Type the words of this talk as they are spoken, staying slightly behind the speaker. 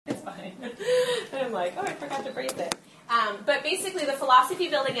I'm like, oh, I forgot to brace it. But basically, the philosophy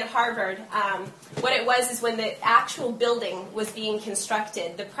building at Harvard, what it was is when the actual building was being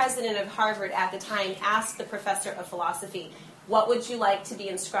constructed, the president of Harvard at the time asked the professor of philosophy, what would you like to be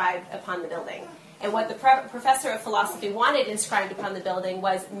inscribed upon the building? And what the professor of philosophy wanted inscribed upon the building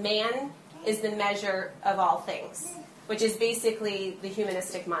was, man is the measure of all things, which is basically the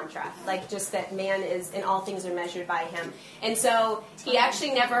humanistic mantra, like just that man is, and all things are measured by him. And so he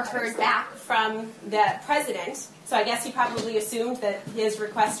actually never heard back from the president, so I guess he probably assumed that his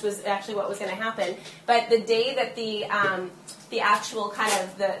request was actually what was going to happen. But the day that the actual kind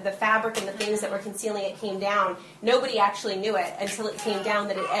of the fabric and the things that were concealing it came down, nobody actually knew it until it came down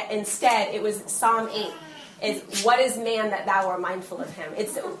that instead it was Psalm 8. Is what is man that thou art mindful of him?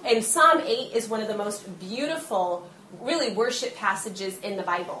 And Psalm 8 is one of the most beautiful, really worship passages in the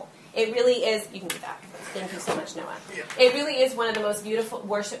Bible. It really is. You can do that. Thank you so much, Noah. Yeah. It really is one of the most beautiful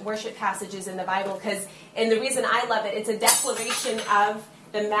worship passages in the Bible and the reason I love it, it's a declaration of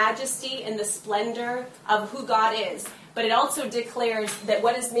the majesty and the splendor of who God is. But it also declares that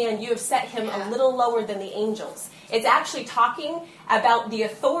what is man? You have set him a little lower than the angels. It's actually talking about the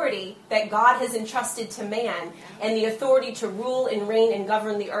authority that God has entrusted to man and the authority to rule and reign and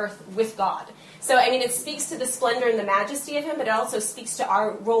govern the earth with God. So, I mean, it speaks to the splendor and the majesty of him, but it also speaks to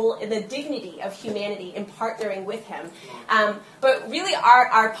our role in the dignity of humanity in partnering with him. But really,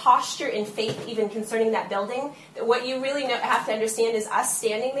 our posture in faith, even concerning that building, what you really have to understand is us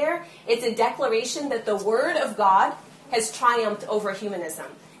standing there, it's a declaration that the Word of God has triumphed over humanism.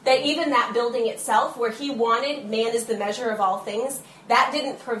 That even that building itself, where he wanted man is the measure of all things, that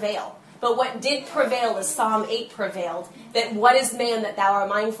didn't prevail. But what did prevail is Psalm 8 prevailed, that what is man that thou art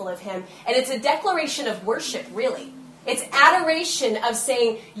mindful of him? And it's a declaration of worship, really. It's adoration of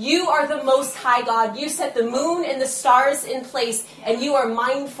saying, you are the most high God. You set the moon and the stars in place, and you are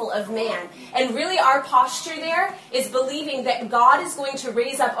mindful of man. And really our posture there is believing that God is going to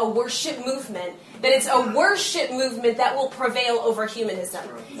raise up a worship movement, that it's a worship movement that will prevail over humanism.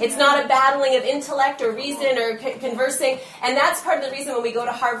 It's not a battling of intellect or reason or conversing. And that's part of the reason when we go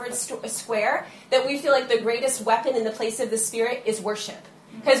to Harvard Square, that we feel like the greatest weapon in the place of the Spirit is worship.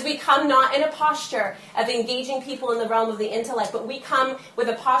 Because we come not in a posture of engaging people in the realm of the intellect, but we come with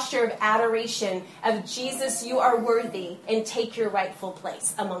a posture of adoration of Jesus, you are worthy, and take your rightful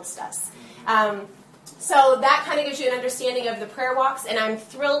place amongst us. So that kind of gives you an understanding of the prayer walks, and I'm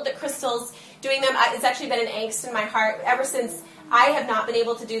thrilled that Crystal's doing them. It's actually been an angst in my heart ever since I have not been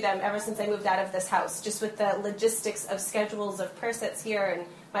able to do them ever since I moved out of this house, just with the logistics of schedules of prayer sets here and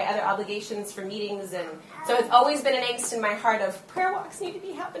my other obligations for meetings. And so it's always been an angst in my heart of prayer walks need to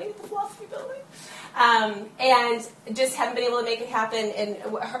be happening at the philosophy building. And just haven't been able to make it happen. And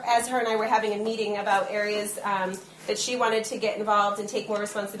as her and I were having a meeting about areas that she wanted to get involved and take more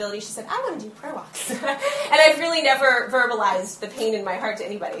responsibility, she said, I want to do prayer walks. And I've really never verbalized the pain in my heart to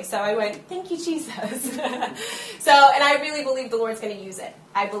anybody. So I went, thank you, Jesus. And I really believe the Lord's going to use it.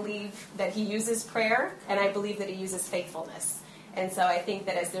 I believe that he uses prayer, and I believe that he uses faithfulness. And so I think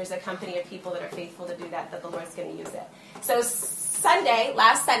that as there's a company of people that are faithful to do that, that the Lord's going to use it. So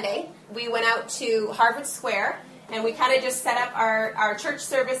last Sunday, we went out to Harvard Square, and we kind of just set up our church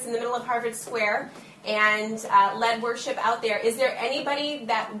service in the middle of Harvard Square and led worship out there. Is there anybody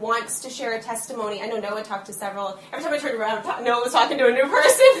that wants to share a testimony? I know Noah talked to several. Every time I turned around, Noah was talking to a new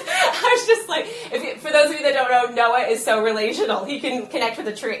person. I was just like, for those of you that don't know, Noah is so relational. He can connect with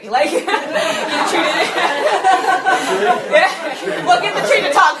a tree. Like, you treat it. Yeah. We'll get the tree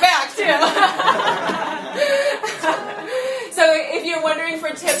to talk back, too. So if you're wondering for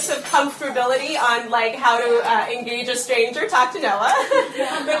tips of comfortability on like how to engage a stranger, talk to Noah.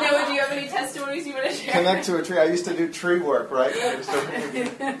 But Noah, do you have any testimonies you want to share? Connect to a tree. I used to do tree work, right? There's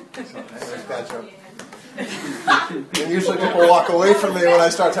bad joke. And usually people walk away from me when I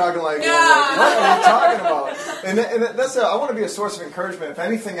start talking like, what are you talking about? And I want to be a source of encouragement, if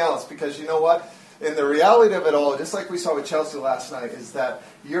anything else, because you know what? And the reality of it all, just like we saw with Chelsea last night, is that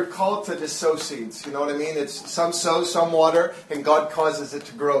you're called to just sow seeds. You know what I mean? It's some sow, some water, and God causes it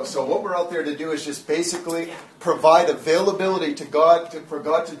to grow. So what we're out there to do is just basically provide availability to God, for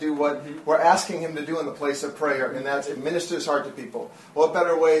God to do what we're asking him to do in the place of prayer, and that's administer his heart to people. What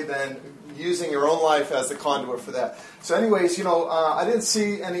better way than using your own life as the conduit for that? So anyways, I didn't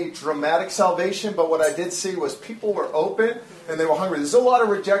see any dramatic salvation, but what I did see was people were open and they were hungry. There's a lot of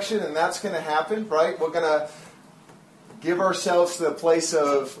rejection, and that's going to happen, right? We're going to give ourselves to the place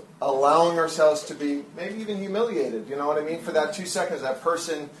of allowing ourselves to be maybe even humiliated, you know what I mean? For that 2 seconds, that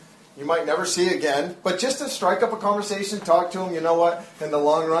person you might never see again. But just to strike up a conversation, talk to them, you know what? In the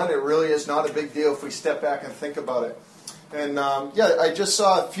long run, it really is not a big deal if we step back and think about it. And I just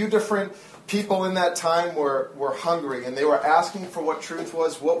saw a few different people in that time were hungry, and they were asking for what truth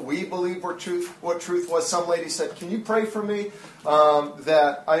was, what we believe what truth was. Some lady said, can you pray for me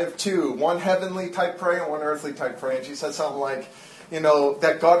that I have two, one heavenly type prayer and one earthly type prayer? And she said something like,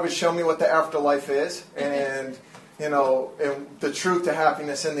 that God would show me what the afterlife is, and and the truth to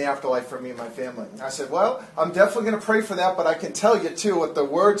happiness in the afterlife for me and my family. I said, well, I'm definitely going to pray for that, but I can tell you, too, what the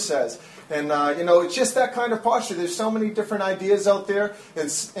Word says. And, it's just that kind of posture. There's so many different ideas out there,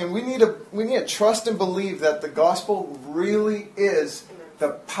 and we need to trust and believe that the gospel really is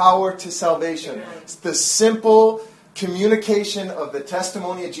the power to salvation. It's the simple communication of the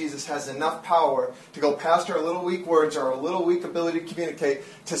testimony of Jesus has enough power to go past our little weak words, our little weak ability to communicate,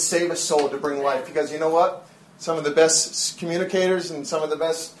 to save a soul, to bring life. Because you know what? Some of the best communicators and some of the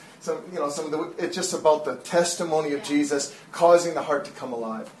best, it's just about the testimony of Jesus causing the heart to come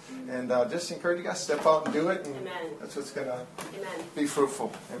alive. And just encourage you guys to step out and do it. And Amen. That's what's going to be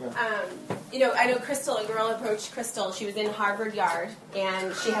fruitful. Amen. I know Crystal, a girl approached Crystal. She was in Harvard Yard,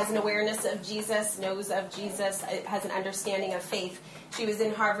 and she has an awareness of Jesus, knows of Jesus, has an understanding of faith. She was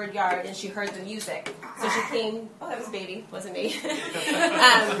in Harvard Yard, and she heard the music. So she came, that was a baby, wasn't me.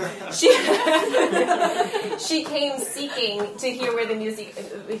 She came seeking to hear where the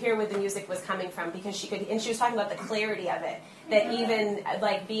music was coming from, because she could, and she was talking about the clarity of it, that even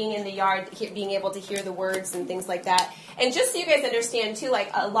like being in the yard, being able to hear the words and things like that. And just so you guys understand too,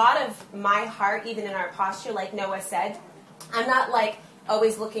 like a lot of my heart, even in our posture, like Noah said, I'm not like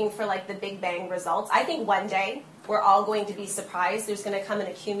always looking for like the big bang results. I think one day we're all going to be surprised. There's going to come an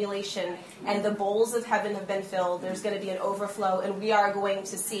accumulation, and the bowls of heaven have been filled. There's going to be an overflow, and we are going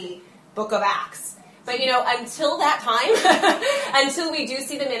to see Book of Acts. But, until that time, until we do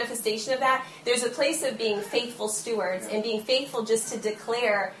see the manifestation of that, there's a place of being faithful stewards and being faithful just to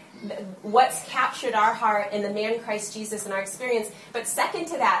declare what's captured our heart in the man Christ Jesus in our experience. But second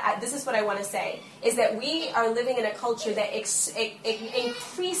to that, this is what I want to say, is that we are living in a culture that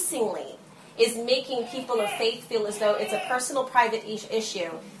increasingly is making people of faith feel as though it's a personal, private issue,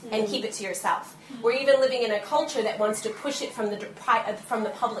 and keep it to yourself. We're even living in a culture that wants to push it from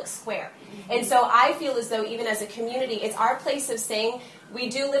the public square. And so I feel as though even as a community, it's our place of saying we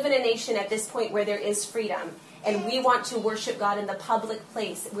do live in a nation at this point where there is freedom. And we want to worship God in the public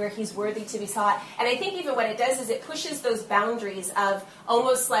place where He's worthy to be sought. And I think even what it does is it pushes those boundaries of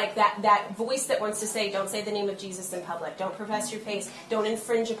almost like that voice that wants to say, don't say the name of Jesus in public. Don't profess your faith. Don't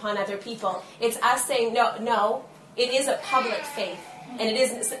infringe upon other people. It's us saying, no, it is a public faith. And it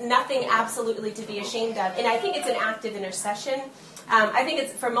is nothing absolutely to be ashamed of. And I think it's an act of intercession. I think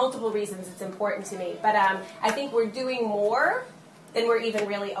it's for multiple reasons it's important to me. But I think we're doing more than we're even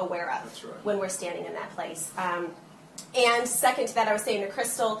really aware of when we're standing in that place. And second to that, I was saying to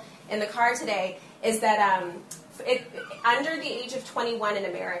Crystal in the car today, is that under the age of 21 in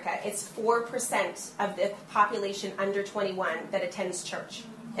America, it's 4% of the population under 21 that attends church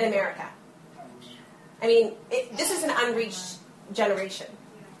in America. I mean, this is an unreached generation.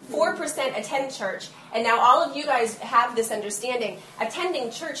 4% attend church, and now all of you guys have this understanding. Attending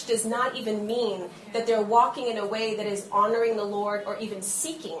church does not even mean that they're walking in a way that is honoring the Lord or even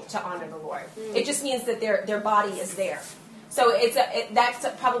seeking to honor the Lord. It just means that their body is there. So that's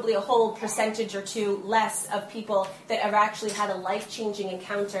probably a whole percentage or two less of people that have actually had a life-changing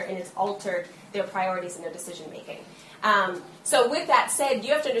encounter, and it's altered their priorities and their decision-making. So with that said,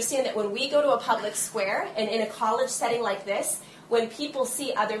 you have to understand that when we go to a public square, and in a college setting like this, when people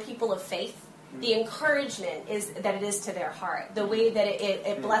see other people of faith, the encouragement is that it is to their heart, the way that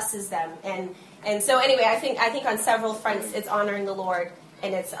it blesses them. And so anyway, I think on several fronts it's honoring the Lord,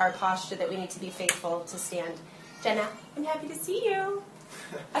 and it's our posture that we need to be faithful to stand. Jenna, I'm happy to see you.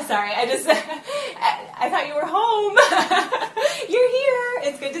 I'm sorry, I thought you were home. You're here.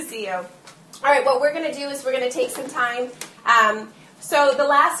 It's good to see you. All right, what we're going to do is we're going to take some time. So the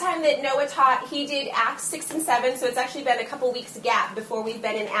last time that Noah taught, he did Acts 6 and 7, so it's actually been a couple weeks gap before we've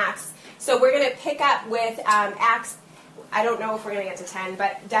been in Acts. So we're going to pick up with Acts, I don't know if we're going to get to 10,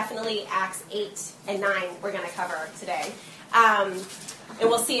 but definitely Acts 8 and 9 we're going to cover today. And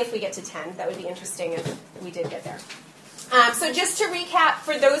we'll see if we get to 10. That would be interesting if we did get there. So just to recap,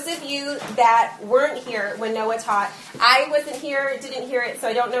 for those of you that weren't here when Noah taught, I wasn't here, didn't hear it, so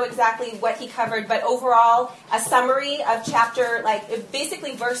I don't know exactly what he covered, but overall, a summary of chapter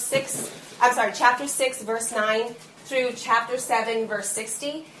 6, verse 9 through chapter 7, verse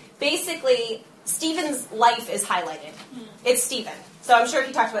 60. Basically, Stephen's life is highlighted. It's Stephen. So I'm sure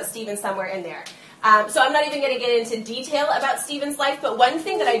he talked about Stephen somewhere in there. So I'm not even going to get into detail about Stephen's life, but one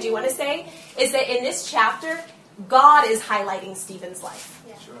thing that I do want to say is that in this chapter, God is highlighting Stephen's life.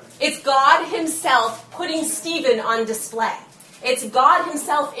 Yeah. It's God himself putting Stephen on display. It's God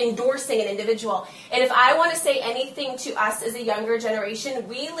himself endorsing an individual. And if I want to say anything to us as a younger generation,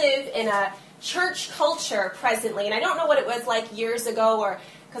 we live in a church culture presently, and I don't know what it was like years ago, or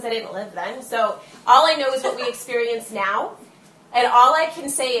because I didn't live then. So all I know is what we experience now. And all I can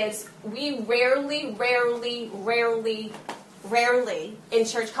say is we rarely in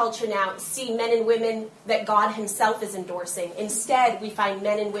church culture now see men and women that God himself is endorsing. Instead, we find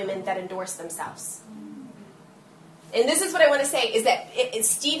men and women that endorse themselves. And this is what I want to say, is that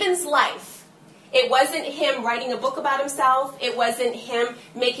Stephen's life, it wasn't him writing a book about himself. It wasn't him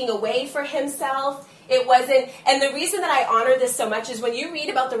making a way for himself. It wasn't, and the reason that I honor this so much is when you read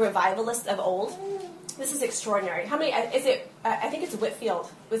about the revivalists of old, this is extraordinary. How many, is it, I think it's Whitfield.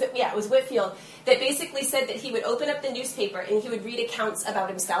 It was Whitfield that basically said that he would open up the newspaper and he would read accounts about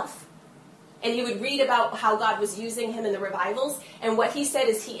himself. And he would read about how God was using him in the revivals. And what he said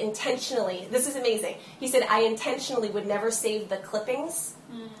is he intentionally, this is amazing, he said, I intentionally would never save the clippings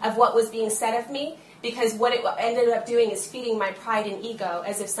of what was being said of me, because what it ended up doing is feeding my pride and ego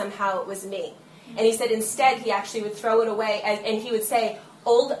as if somehow it was me. And he said instead he actually would throw it away, and he would say,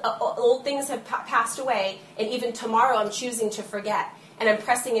 old things have passed away, and even tomorrow I'm choosing to forget. And I'm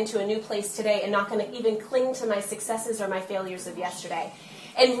pressing into a new place today and not going to even cling to my successes or my failures of yesterday.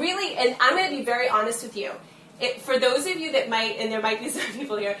 And really, and I'm going to be very honest with you, for those of you that might, and there might be some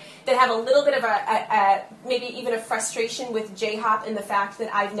people here, that have a little bit of maybe even a frustration with J-Hop and the fact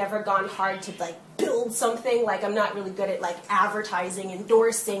that I've never gone hard to like build something, like I'm not really good at like advertising,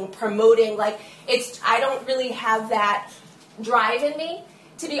 endorsing, promoting, I don't really have that drive in me.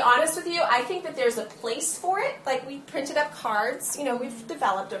 To be honest with you, I think that there's a place for it. Like, we printed up cards. We've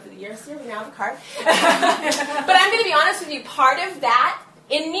developed over the years. Here we now have a card. But I'm going to be honest with you. Part of that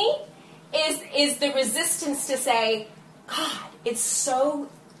in me is the resistance to say, God, it's so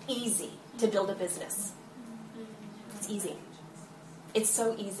easy to build a business. It's easy. It's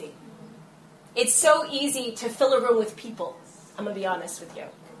so easy. It's so easy to fill a room with people. I'm going to be honest with you.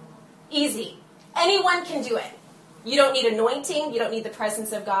 Easy. Anyone can do it. You don't need anointing. You don't need the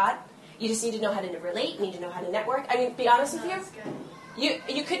presence of God. You just need to know how to relate. You need to know how to network. I mean, be honest with you.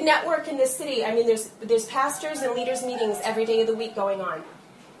 You could network in this city. I mean, there's pastors and leaders meetings every day of the week going on.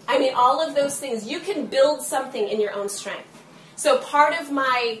 I mean, all of those things. You can build something in your own strength. So part of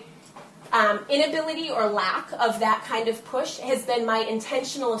my inability or lack of that kind of push has been my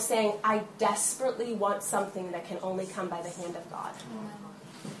intentional of saying, I desperately want something that can only come by the hand of God.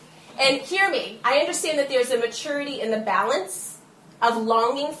 And hear me, I understand that there's a maturity in the balance of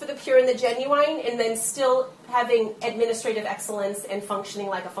longing for the pure and the genuine, and then still having administrative excellence and functioning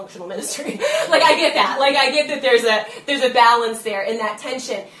like a functional ministry. I get that. I get that there's a balance there in that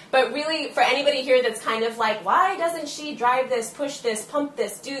tension. But really, for anybody here that's kind of like, why doesn't she drive this, push this, pump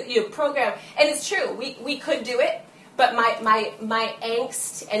this, program? And it's true, we could do it. But my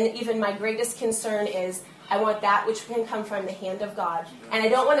angst and even my greatest concern is, I want that which can come from the hand of God. And I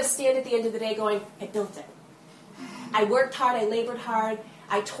don't want to stand at the end of the day going, I built it. I worked hard, I labored hard,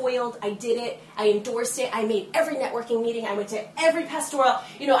 I toiled, I did it, I endorsed it, I made every networking meeting, I went to every pastoral,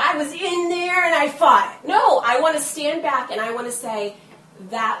 I was in there and I fought. No, I want to stand back and I want to say,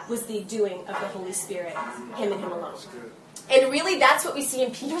 that was the doing of the Holy Spirit, him and him alone. And really, that's what we see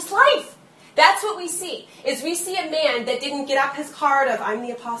in Peter's life. That's what we see, is we see a man that didn't get up his card of, I'm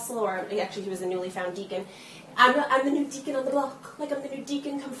the apostle, or actually he was a newly found deacon. I'm the new deacon on the block. I'm the new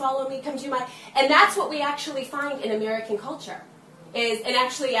deacon, come follow me, come do my... And that's what we actually find in American culture. And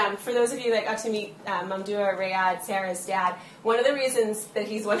actually, for those of you that got to meet Mamdouh Rayad, Sarah's dad, one of the reasons that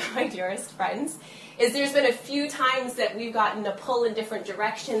he's one of my dearest friends is there's been a few times that we've gotten a pull in different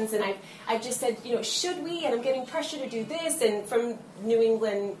directions, and I've just said, should we? And I'm getting pressure to do this, and from New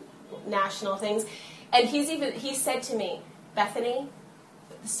England national things. And he said to me, Bethany,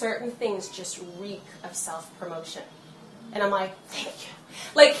 certain things just reek of self-promotion. And I'm like, thank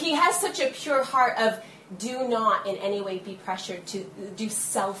you. He has such a pure heart of, do not in any way be pressured to do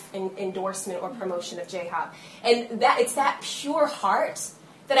self-endorsement or promotion of J-Hop. And it's that pure heart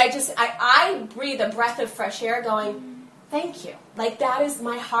that I breathe a breath of fresh air going, thank you. That is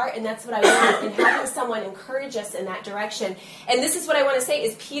my heart, and that's what I want. And having someone encourage us in that direction. And this is what I want to say,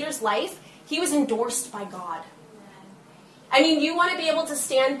 is Peter's life, he was endorsed by God. I mean, you want to be able to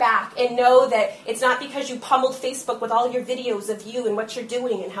stand back and know that it's not because you pummeled Facebook with all your videos of you and what you're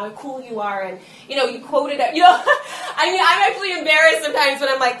doing and how cool you are, and, you quoted it. I mean, I'm actually embarrassed sometimes when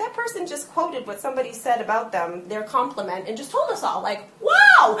I'm like, that person just quoted what somebody said about them, their compliment, and just told us all,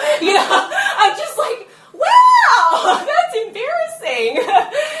 wow! I'm just like, wow! That's embarrassing!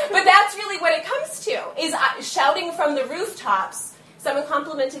 But that's really what it comes to, is shouting from the rooftops. Someone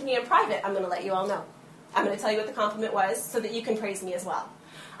complimented me in private. I'm going to let you all know. I'm going to tell you what the compliment was so that you can praise me as well.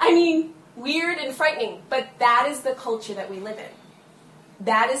 I mean, weird and frightening, but that is the culture that we live in.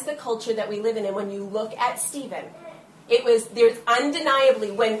 That is the culture that we live in. And when you look at Stephen, there's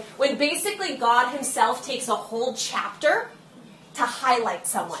undeniably, when basically God himself takes a whole chapter to highlight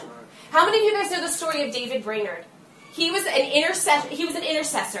someone. How many of you guys know the story of David Brainerd? He was an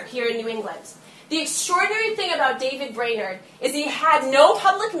intercessor here in New England. The extraordinary thing about David Brainerd is he had no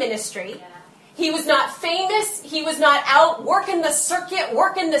public ministry. He was not famous. He was not out working the circuit,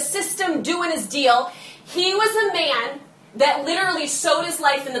 working the system, doing his deal. He was a man that literally sowed his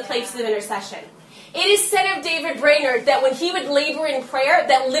life in the place of intercession. It is said of David Brainerd that when he would labor in prayer,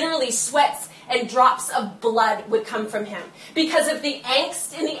 that literally sweats and drops of blood would come from him because of the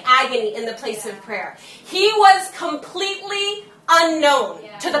angst and the agony in the place of prayer. He was completely unknown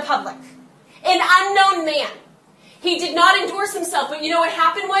to the public. An unknown man. He did not endorse himself, but you know what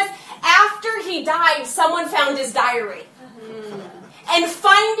happened was, after he died, someone found his diary. And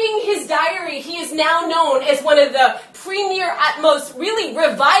finding his diary, he is now known as one of the premier, most really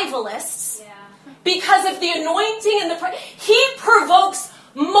revivalists because of the anointing and the prayer. He provokes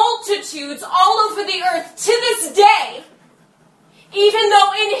multitudes all over the earth to this day, even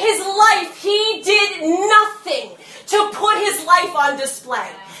though in his life he did nothing to put his life on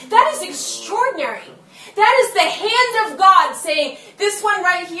display. That is extraordinary. That is the hand of God saying, this one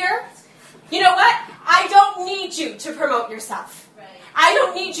right here, you know what? I don't need you to promote yourself. I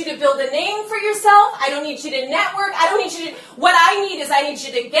don't need you to build a name for yourself. I don't need you to network. I don't need you to... What I need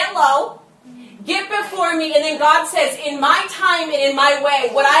you to get low, get before me, and then God says, in my time and in my way,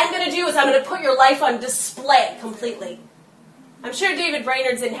 what I'm going to do is I'm going to put your life on display completely. I'm sure David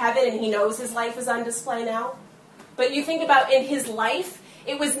Brainerd's in heaven and he knows his life is on display now. But you think about in his life,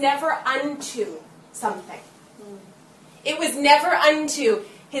 it was never unto something. It was never unto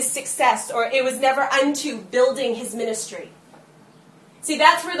his success, or it was never unto building his ministry. See,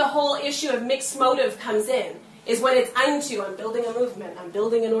 that's where the whole issue of mixed motive comes in, is when it's unto, I'm building a movement, I'm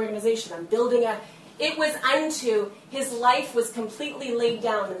building an organization, it was unto, his life was completely laid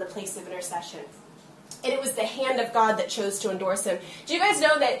down in the place of intercession. And it was the hand of God that chose to endorse him. Do you guys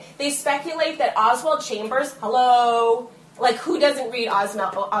know that they speculate that Oswald Chambers, like who doesn't read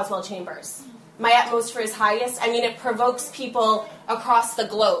Oswald Chambers? My Utmost for His Highest. I mean, it provokes people across the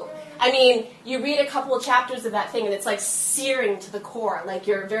globe. I mean, you read a couple of chapters of that thing, and it's like searing to the core. Like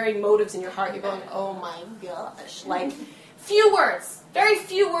your very motives in your heart, you're going, oh my gosh. Like, few words. Very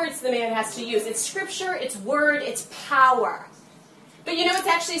few words the man has to use. It's scripture, it's word, it's power. But you know what's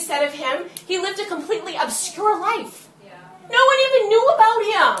actually said of him? He lived a completely obscure life. No one even knew about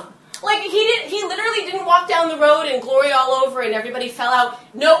him. Like, he literally didn't walk down the road and glory all over and everybody fell out.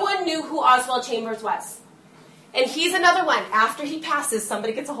 No one knew who Oswald Chambers was. And he's another one. After he passes,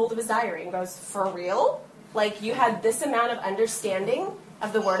 somebody gets a hold of his diary and goes, for real? Like, you had this amount of understanding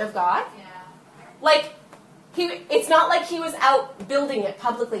of the Word of God? Like, it's not like he was out building it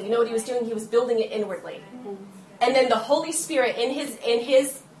publicly. You know what he was doing? He was building it inwardly. And then the Holy Spirit, in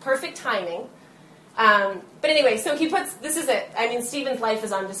his perfect timing... but anyway, so he puts, this is it. I mean, Stephen's life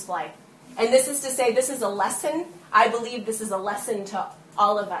is on display. And this is to say, this is a lesson. I believe this is a lesson to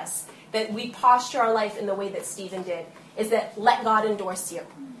all of us. That we posture our life in the way that Stephen did. Is that let God endorse you.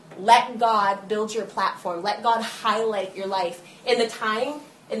 Let God build your platform. Let God highlight your life in the time,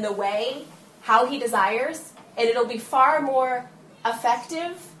 in the way, how he desires. And it'll be far more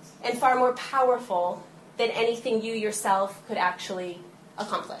effective and far more powerful than anything you yourself could actually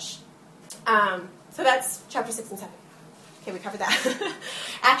accomplish. So that's chapter 6 and 7. Okay, we covered that.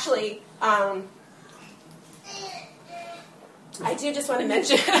 Actually, I do just want to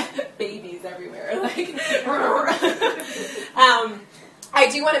mention babies everywhere. I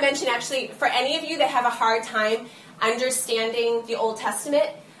do want to mention, actually, for any of you that have a hard time understanding the Old Testament,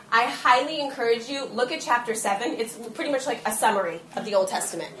 I highly encourage you, look at chapter 7. It's pretty much like a summary of the Old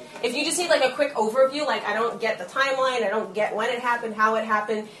Testament. If you just need like a quick overview, like I don't get the timeline, I don't get when it happened, how it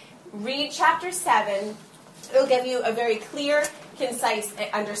happened, read chapter 7. It'll give you a very clear, concise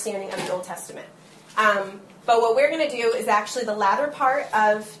understanding of the Old Testament. But what we're going to do is actually the latter part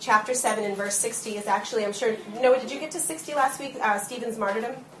of chapter 7 in verse 60 is actually, I'm sure, Noah, did you get to 60 last week, Stephen's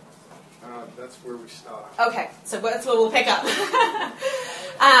martyrdom? That's where we stopped. Okay, so that's what we'll pick up.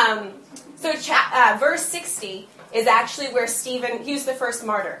 Verse 60 is actually where Stephen, he was the first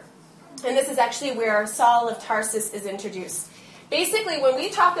martyr. And this is actually where Saul of Tarsus is introduced. Basically, when we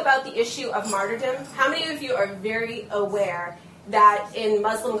talk about the issue of martyrdom, how many of you are very aware that in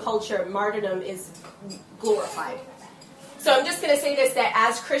Muslim culture, martyrdom is glorified? So I'm just going to say this, that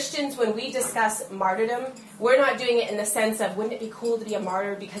as Christians, when we discuss martyrdom, we're not doing it in the sense of, wouldn't it be cool to be a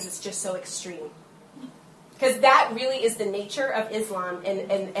martyr because it's just so extreme? Because that really is the nature of Islam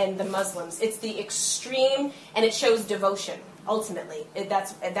and the Muslims. It's the extreme, and it shows devotion, ultimately.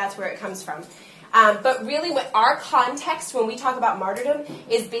 That's where it comes from. But really, what our context when we talk about martyrdom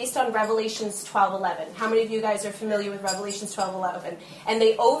is based on Revelations 12:11. How many of you guys are familiar with Revelations 12:11? And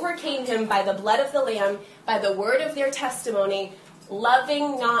they overcame him by the blood of the Lamb, by the word of their testimony,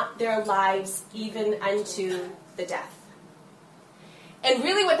 loving not their lives even unto the death. And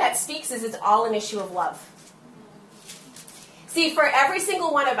really what that speaks is it's all an issue of love. See, for every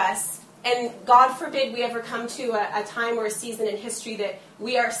single one of us, and God forbid we ever come to a time or a season in history that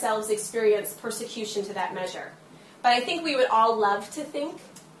we ourselves experience persecution to that measure. But I think we would all love to think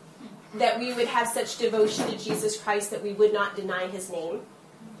that we would have such devotion to Jesus Christ that we would not deny his name,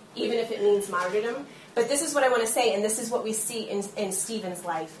 even if it means martyrdom. But this is what I want to say, and this is what we see in Stephen's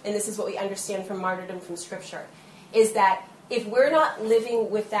life, and this is what we understand from martyrdom from Scripture, is that if we're not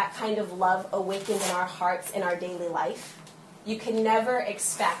living with that kind of love awakened in our hearts in our daily life, you can never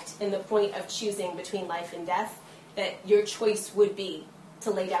expect, in the point of choosing between life and death, that your choice would be to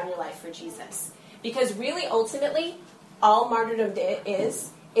lay down your life for Jesus. Because really, ultimately, all martyrdom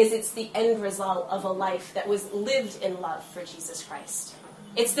is it's the end result of a life that was lived in love for Jesus Christ.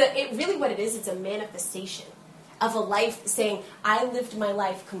 Really what it is, it's a manifestation of a life saying, I lived my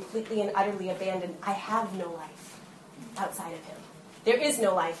life completely and utterly abandoned. I have no life outside of him. There is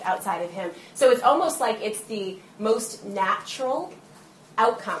no life outside of him. So it's almost like it's the most natural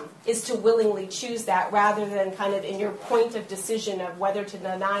outcome is to willingly choose that rather than kind of in your point of decision of whether to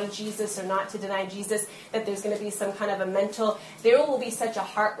deny Jesus or not to deny Jesus, that there's going to be some kind of a mental, there will be such a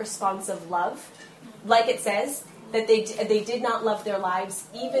heart response of love, like it says, that they did not love their lives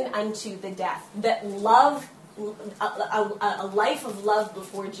even unto the death. That love, a life of love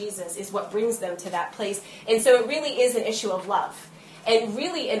before Jesus is what brings them to that place. And so it really is an issue of love. And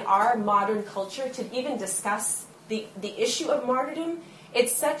really, in our modern culture, to even discuss the issue of martyrdom,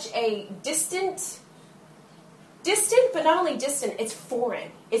 it's such a distant, but not only distant, it's foreign.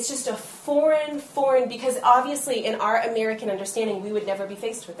 It's just a foreign, because obviously in our American understanding, we would never be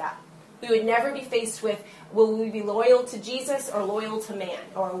faced with that. We would never be faced with, will we be loyal to Jesus or loyal to man?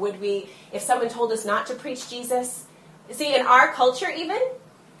 Or would we, if someone told us not to preach Jesus? See, in our culture even,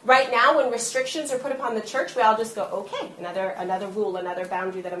 right now, when restrictions are put upon the church, we all just go, okay, another rule, another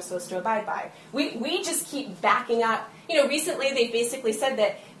boundary that I'm supposed to abide by. We just keep backing up. Recently they've basically said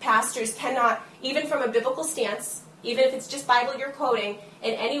that pastors cannot, even from a biblical stance, even if it's just Bible you're quoting,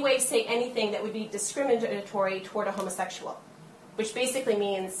 in any way say anything that would be discriminatory toward a homosexual. Which basically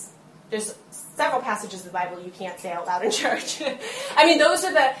means there's several passages of the Bible you can't say out loud in church. I mean,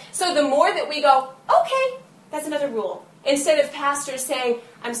 so the more that we go, okay, that's another rule. Instead of pastors saying,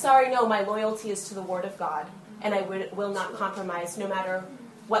 I'm sorry, no, my loyalty is to the Word of God, and I will not compromise no matter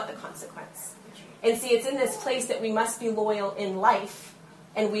what the consequence. And see, it's in this place that we must be loyal in life,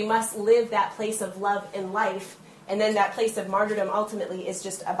 and we must live that place of love in life, and then that place of martyrdom ultimately is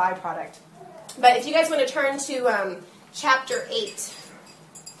just a byproduct. But if you guys want to turn to chapter 8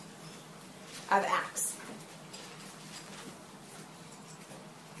 of Acts.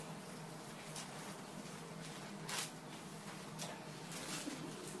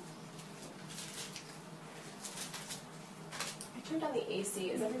 Turned on the AC.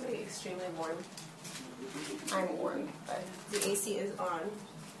 Is everybody extremely warm? I'm warm, but the AC is on.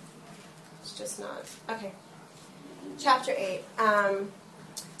 It's just not. Okay. Chapter 8.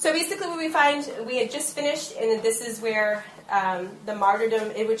 So basically what we find, we had just finished, and this is where the martyrdom,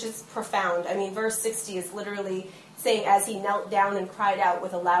 which is profound. I mean, verse 60 is literally saying, as he knelt down and cried out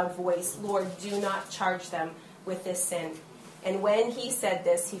with a loud voice, Lord, do not charge them with this sin. And when he said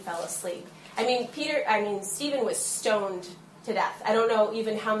this, he fell asleep. Stephen was stoned to death. I don't know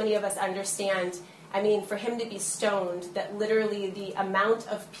even how many of us understand, for him to be stoned, that literally the amount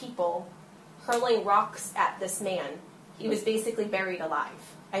of people hurling rocks at this man, he was basically buried alive.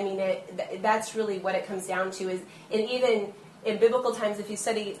 That's really what it comes down to. And even in biblical times, if you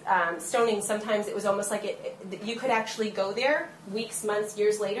study stoning, sometimes it was almost like you could actually go there weeks, months,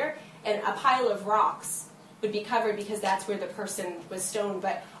 years later, and a pile of rocks would be covered because that's where the person was stoned.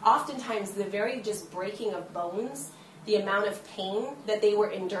 But oftentimes, the very just breaking of bones, the amount of pain that they were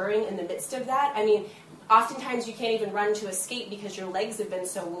enduring in the midst of that. Oftentimes you can't even run to escape because your legs have been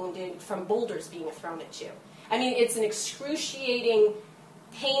so wounded from boulders being thrown at you. It's an excruciating,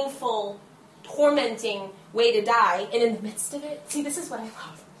 painful, tormenting way to die. And in the midst of it, see, this is what I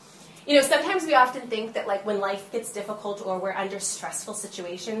love. Sometimes we often think that when life gets difficult or we're under stressful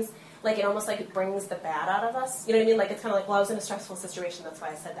situations, it almost it brings the bad out of us. You know what I mean? It's kind of well, I was in a stressful situation, that's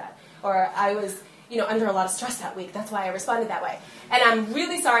why I said that. Or I was under a lot of stress that week. That's why I responded that way. And I'm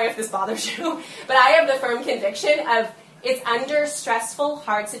really sorry if this bothers you, but I have the firm conviction of it's under stressful,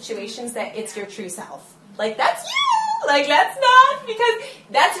 hard situations that it's your true self. Like, that's you! Like, that's not, because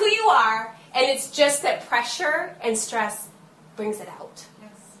that's who you are. And it's just that pressure and stress brings it out.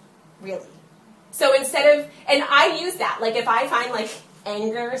 Yes. Really. So instead of, and I use that, like if I find like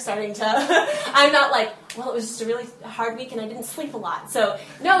anger starting to, I'm not like, well, it was just a really hard week and I didn't sleep a lot. So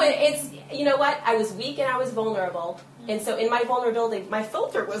no, it's, you know what, I was weak and I was vulnerable. And so in my vulnerability, my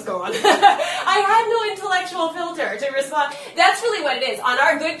filter was gone. I had no intellectual filter to respond. That's really what it is. On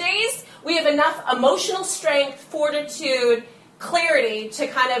our good days, we have enough emotional strength, fortitude, clarity to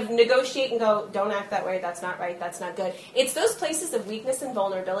kind of negotiate and go, don't act that way, that's not right, that's not good. It's those places of weakness and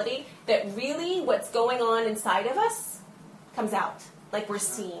vulnerability that really what's going on inside of us comes out. Like we're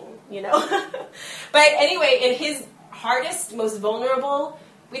seen, But anyway, in his hardest, most vulnerable,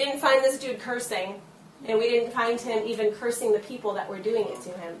 we didn't find this dude cursing. And we didn't find him even cursing the people that were doing it to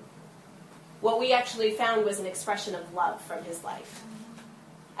him. What we actually found was an expression of love from his life.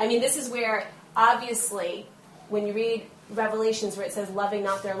 I mean, this is where, obviously, when you read Revelations where it says, loving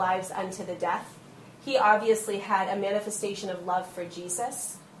not their lives unto the death, he obviously had a manifestation of love for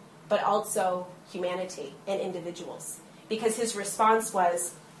Jesus, but also humanity and individuals. Because his response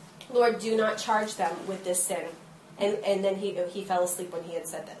was, Lord, do not charge them with this sin. And then he fell asleep when he had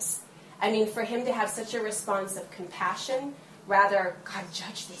said this. I mean, for him to have such a response of compassion, rather, God,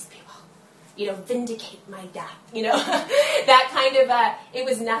 judge these people. Vindicate my death. That kind of, it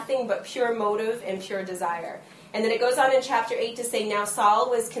was nothing but pure motive and pure desire. And then it goes on in chapter 8 to say, now Saul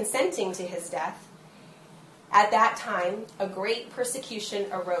was consenting to his death. At that time, a great persecution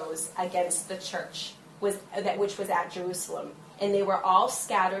arose against the church, which was at Jerusalem. And they were all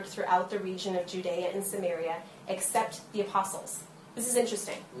scattered throughout the region of Judea and Samaria, except the apostles. This is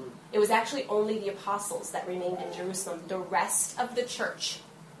interesting. It was actually only the apostles that remained in Jerusalem. The rest of the church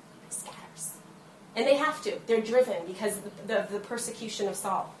scatters. And they have to. They're driven because of the persecution of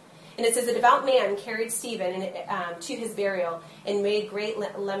Saul. And it says, a devout man carried Stephen to his burial and made great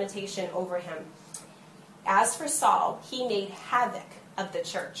lamentation over him. As for Saul, he made havoc of the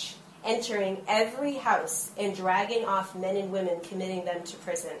church, entering every house and dragging off men and women, committing them to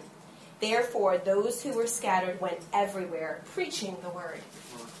prison. Therefore, those who were scattered went everywhere, preaching the word.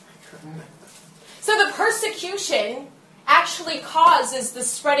 So the persecution actually causes the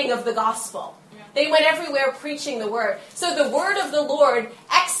spreading of the gospel. They went everywhere preaching the word. So the word of the Lord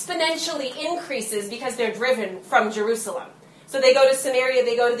exponentially increases because they're driven from Jerusalem. So they go to Samaria,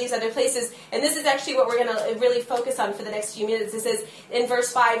 they go to these other places. And this is actually what we're going to really focus on for the next few minutes. It says in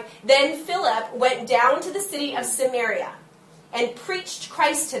verse 5, then Philip went down to the city of Samaria and preached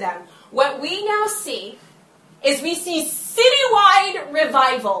Christ to them. What we now see is we see citywide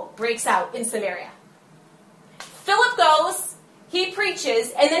revival breaks out in Samaria. Philip goes, he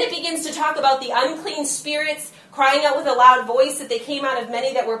preaches, and then it begins to talk about the unclean spirits crying out with a loud voice that they came out of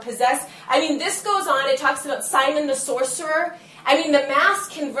many that were possessed. I mean, this goes on. It talks about Simon the sorcerer. I mean, the mass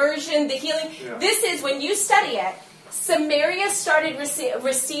conversion, the healing. Yeah. This is, when you study it, Samaria started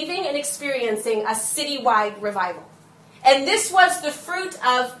receiving and experiencing a citywide revival. And this was the fruit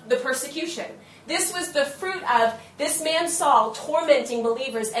of the persecution. This was the fruit of this man Saul tormenting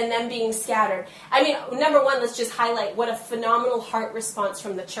believers and them being scattered. I mean, number one, let's just highlight what a phenomenal heart response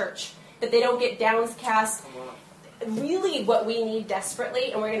from the church. That they don't get downcast. Really what we need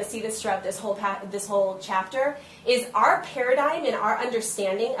desperately, and we're going to see this throughout this whole chapter, is our paradigm and our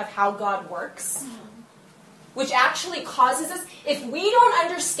understanding of how God works. Which actually causes us, if we don't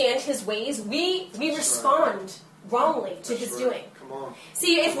understand his ways, we respond wrongly to his doing.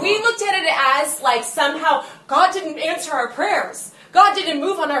 See, if we looked at it as like somehow God didn't answer our prayers, God didn't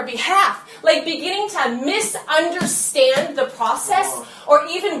move on our behalf, like beginning to misunderstand the process or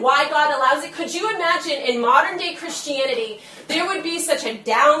even why God allows it. Could you imagine in modern day Christianity, there would be such a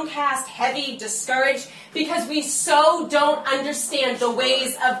downcast, heavy, discouraged, because we so don't understand the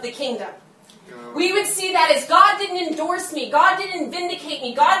ways of the kingdom. We would see that as God didn't endorse me, God didn't vindicate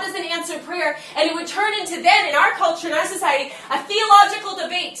me, God doesn't answer prayer, and it would turn into then, in our culture, in our society, a theological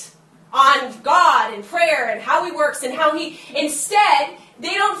debate on God and prayer and how he works and how he, instead,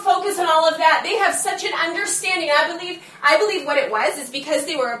 they don't focus on all of that. They have such an understanding. I believe what it was is because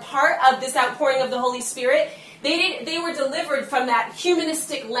they were a part of this outpouring of the Holy Spirit, they were delivered from that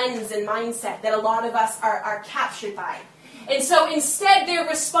humanistic lens and mindset that a lot of us are captured by. And so instead their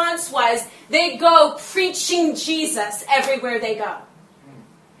response was, they go preaching Jesus everywhere they go.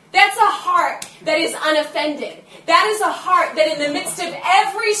 That's a heart that is unoffended. That is a heart that in the midst of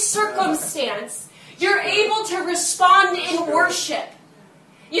every circumstance, you're able to respond in worship.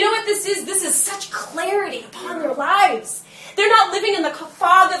 You know what this is? This is such clarity upon their lives. They're not living in the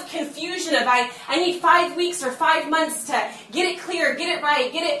fog of confusion of I need 5 weeks or 5 months to get it clear, get it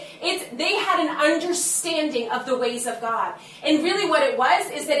right, they had an understanding of the ways of God. And really what it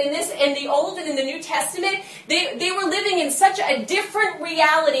was is that in the Old and in the New Testament, they were living in such a different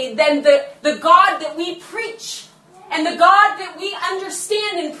reality than the God that we preach. And the God that we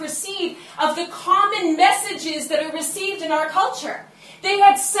understand and perceive of the common messages that are received in our culture. They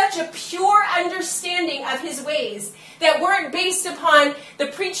had such a pure understanding of his ways that weren't based upon the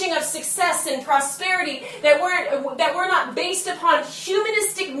preaching of success and prosperity, that were not based upon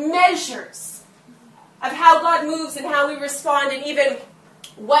humanistic measures of how God moves and how we respond, and even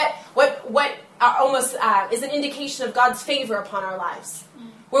what almost is an indication of God's favor upon our lives,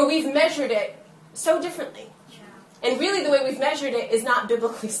 where we've measured it so differently. And really the way we've measured it is not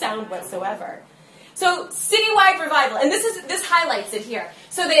biblically sound whatsoever. So, citywide revival, and this highlights it here.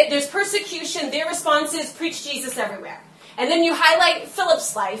 So there's persecution, their response is preach Jesus everywhere. And then you highlight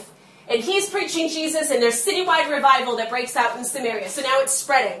Philip's life, and he's preaching Jesus, and there's citywide revival that breaks out in Samaria. So now it's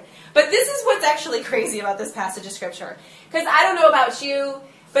spreading. But this is what's actually crazy about this passage of Scripture. Because I don't know about you,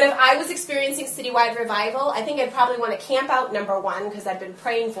 but if I was experiencing citywide revival, I think I'd probably want to camp out, number one, because I've been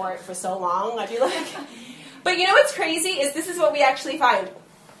praying for it for so long. I'd be like... But you know what's crazy is this is what we actually find.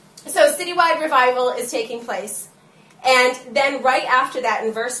 So citywide revival is taking place. And then right after that,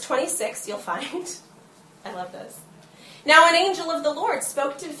 in verse 26, you'll find, I love this. Now an angel of the Lord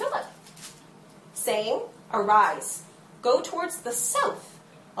spoke to Philip, saying, Arise, go towards the south,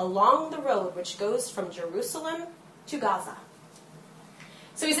 along the road which goes from Jerusalem to Gaza.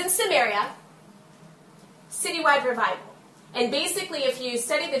 So he's in Samaria, citywide revival. And basically, if you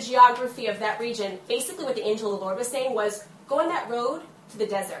study the geography of that region, basically what the angel of the Lord was saying was, go on that road to the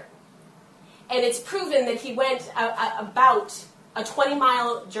desert. And it's proven that he went about a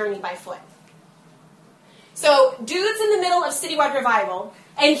 20-mile journey by foot. So, dude's in the middle of citywide revival,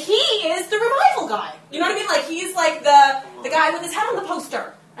 and he is the revival guy. You know what I mean? Like, he's like the guy with his head on the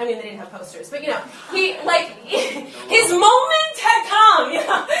poster. I mean, they didn't have posters, but, his moment had come,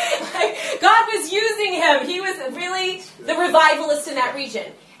 Like, God was using him. He was really the revivalist in that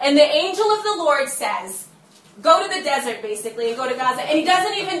region. And the angel of the Lord says, go to the desert, basically, and go to Gaza. And he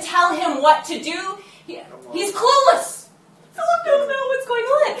doesn't even tell him what to do. He's clueless. Philip doesn't know what's going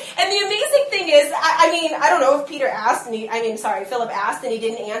on. And the amazing thing is, I don't know if Philip asked and he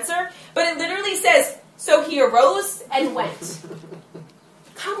didn't answer, but it literally says, so he arose and went.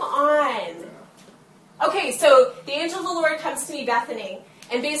 Come on. Okay, so the angel of the Lord comes to me, Bethany,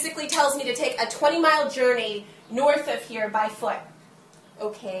 and basically tells me to take a 20-mile journey north of here by foot.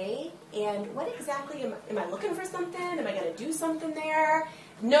 Okay, and what exactly, am I looking for something? Am I going to do something there?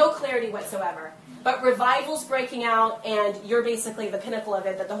 No clarity whatsoever. But revival's breaking out, and you're basically the pinnacle of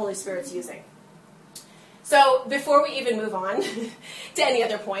it that the Holy Spirit's using. So before we even move on to any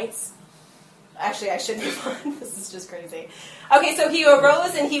other points, actually I should move on. This is just crazy. Okay, so he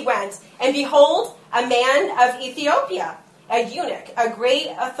arose and he went, and behold, a man of Ethiopia, a eunuch, a great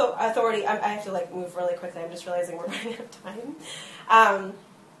authority. I have to move really quickly. I'm just realizing we're running out of time.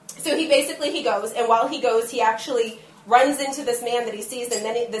 So he goes, and while he goes, he actually runs into this man that he sees, and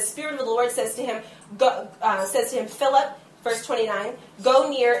then the Spirit of the Lord says to him, Philip, verse 29, go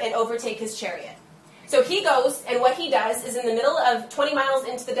near and overtake his chariot. So he goes, and what he does is in the middle of 20 miles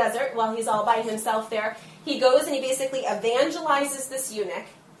into the desert, while he's all by himself there, he goes and he basically evangelizes this eunuch.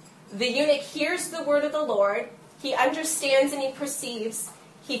 The eunuch hears the word of the Lord. He understands and he perceives.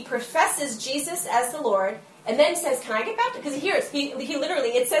 He professes Jesus as the Lord, and then says, can I get baptized? Because he hears. He literally,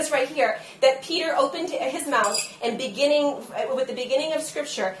 it says right here, that Peter opened his mouth, and with the beginning of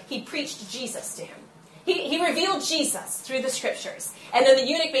Scripture, he preached Jesus to him. He revealed Jesus through the Scriptures. And then the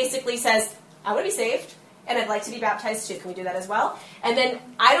eunuch basically says, I want to be saved, and I'd like to be baptized too. Can we do that as well? And then,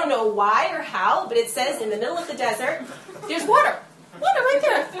 I don't know why or how, but it says in the middle of the desert, there's water. Water right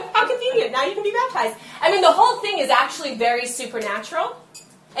there. How convenient. Now you can be baptized. I mean, the whole thing is actually very supernatural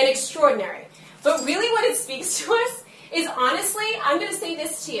and extraordinary. But really what it speaks to us is, honestly, I'm going to say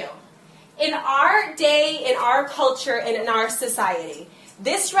this to you. In our day, in our culture, and in our society,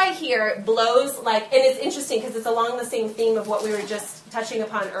 this right here blows and it's interesting because it's along the same theme of what we were just touching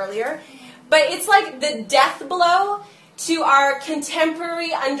upon earlier. But it's like the death blow to our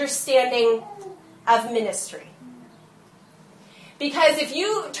contemporary understanding of ministry. Because if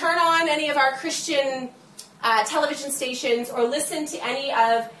you turn on any of our Christian television stations or listen to any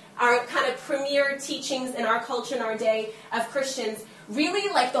of our kind of premier teachings in our culture in our day of Christians, really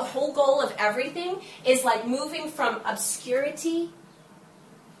the whole goal of everything is moving from obscurity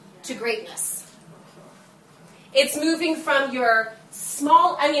to greatness. It's moving from your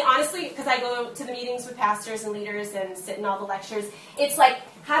small, I mean, honestly, because I go to the meetings with pastors and leaders and sit in all the lectures, it's like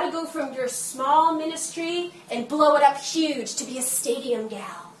how to go from your small ministry and blow it up huge to be a stadium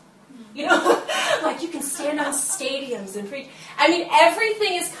gal. You know, like you can stand on stadiums and preach. I mean,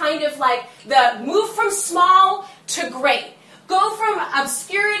 everything is kind of like the move from small to great. Go from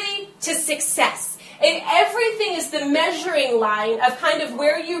obscurity to success. And everything is the measuring line of kind of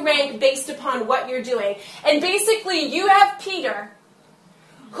where you rank based upon what you're doing. And basically, you have Peter,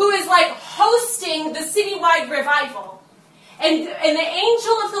 who is like hosting the citywide revival. And the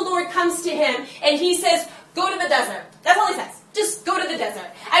angel of the Lord comes to him, and he says, go to the desert. That's all he says. Just go to the desert.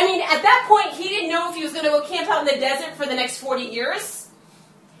 I mean, at that point, he didn't know if he was going to go camp out in the desert for the next 40 years.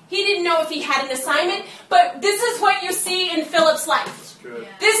 He didn't know if he had an assignment. But this is what you see in Philip's life.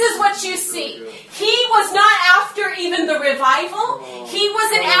 This is what you see. He was not after even the revival. He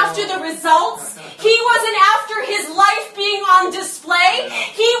wasn't after the results. He wasn't after his life being on display.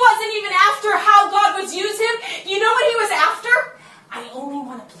 He wasn't even after how God would use him. You know what he was after? I only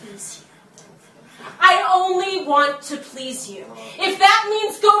want to please you. I only want to please you. If that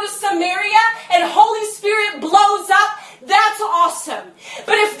means go to Samaria and Holy Spirit blows up, that's awesome.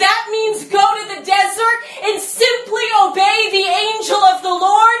 But if that means go to the desert and simply obey the angel of the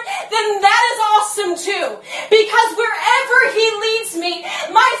Lord, then that is awesome too. Because wherever he leads me,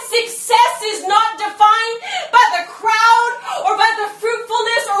 my success is not defined by the crowd or by the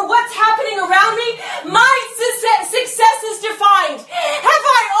fruitfulness or what's happening around me. My success is defined. Have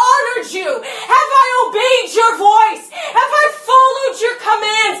I honored you? Have I obeyed your voice? Have I followed your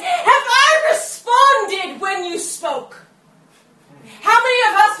commands? Have I responded when you spoke? How many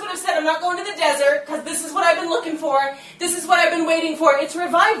of us would have said, I'm not going to the desert because this is what I've been looking for. This is what I've been waiting for. It's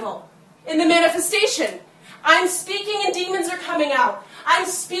revival in the manifestation. I'm speaking and demons are coming out. I'm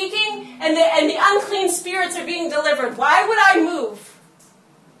speaking and the unclean spirits are being delivered. Why would I move?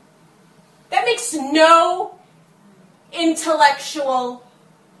 That makes no intellectual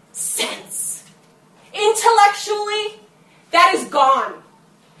sense. Intellectually, that is gone.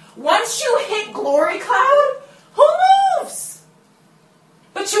 Once you hit glory cloud, who moves?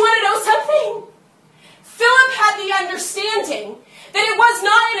 But you want to know something? Philip had the understanding that it was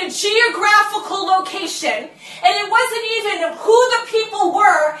not in a geographical location, and it wasn't even who the people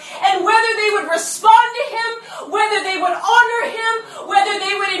were, and whether they would respond to him, whether they would honor him, whether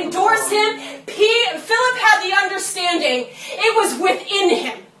they would endorse him. Philip had the understanding it was within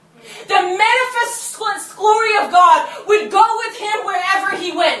him. The manifest glory of God would go with him wherever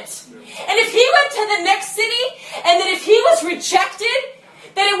he went. And if he went to the next city, and that if he was rejected,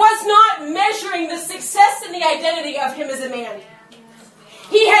 that it was not measuring the success and the identity of him as a man.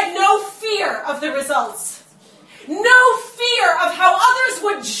 He had no fear of the results. No fear of how others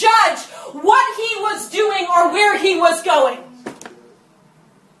would judge what he was doing or where he was going.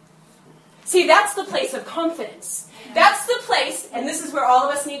 See, that's the place of confidence. That's the place, and this is where all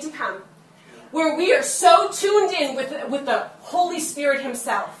of us need to come, where we are so tuned in with the Holy Spirit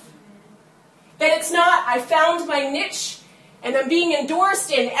himself, that it's not, I found my niche, and I'm being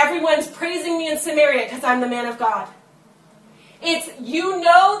endorsed and everyone's praising me in Samaria because I'm the man of God. It's you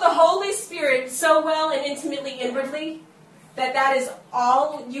know the Holy Spirit so well and intimately inwardly that is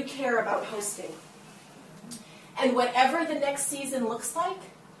all you care about hosting. And whatever the next season looks like,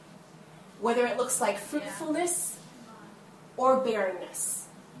 whether it looks like fruitfulness or barrenness,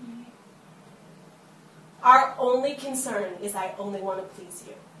 our only concern is I only want to please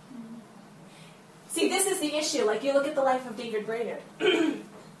you. See, this is the issue. Like, you look at the life of David Brainerd.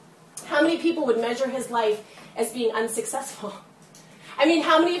 How many people would measure his life as being unsuccessful? I mean,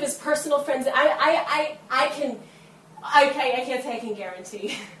 how many of his personal friends... I can't say I can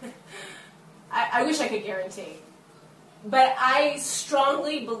guarantee. I wish I could guarantee. But I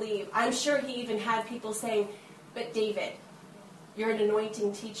strongly believe, I'm sure he even had people saying, but David, you're an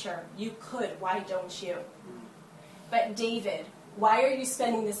anointing teacher. You could. Why don't you? But David, why are you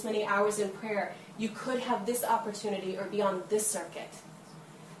spending this many hours in prayer? You could have this opportunity or be on this circuit.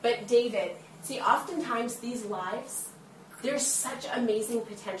 But David, see, oftentimes these lives, there's such amazing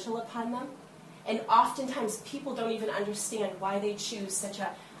potential upon them. And oftentimes people don't even understand why they choose such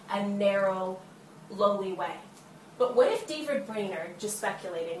a narrow, lowly way. But what if David Brainerd, just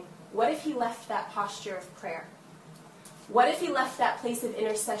speculating, what if he left that posture of prayer? What if he left that place of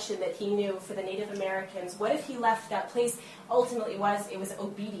intercession that he knew for the Native Americans? What if he left that place, ultimately it was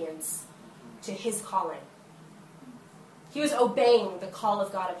obedience to his calling? He was obeying the call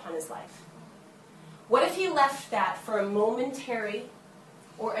of God upon his life. What if he left that for a momentary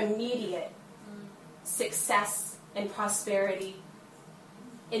or immediate success and prosperity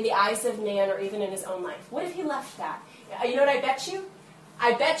in the eyes of man or even in his own life? What if he left that? You know what I bet you?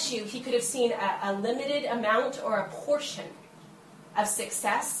 I bet you he could have seen a limited amount or a portion of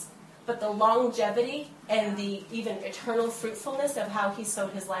success, but the longevity and the even eternal fruitfulness of how he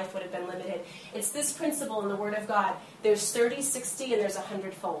sowed his life would have been limited. It's this principle in the Word of God. There's 30, 60, and there's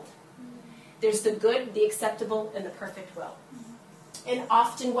 100-fold. There's the good, the acceptable, and the perfect will. And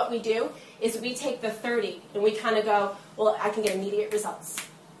often what we do is we take the 30 and we kind of go, well, I can get immediate results.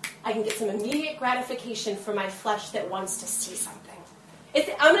 I can get some immediate gratification for my flesh that wants to see something.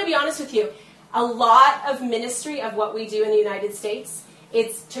 I'm going to be honest with you. A lot of ministry of what we do in the United States,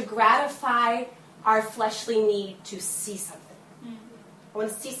 it's to gratify our fleshly need to see something. I want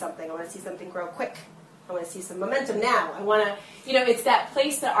to see something. I want to see something grow quick. I want to see some momentum now. I want to, it's that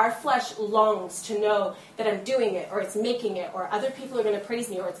place that our flesh longs to know that I'm doing it, or it's making it, or other people are going to praise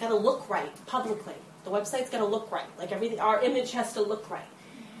me, or it's got to look right publicly. The website's got to look right. Like everything, our image has to look right.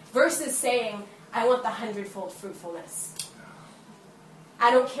 Versus saying, I want the 100-fold fruitfulness. I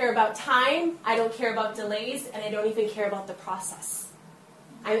don't care about time, I don't care about delays, and I don't even care about the process.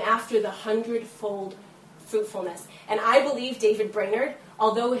 I'm after the 100-fold fruitfulness. And I believe David Brainerd,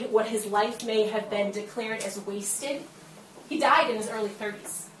 although what his life may have been declared as wasted, he died in his early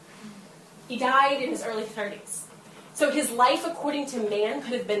 30s. He died in his early 30s. So his life, according to man,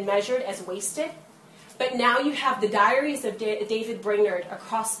 could have been measured as wasted. But now you have the diaries of David Brainerd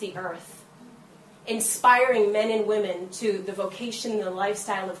across the earth, inspiring men and women to the vocation and the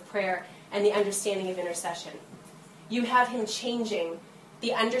lifestyle of prayer and the understanding of intercession. You have him changing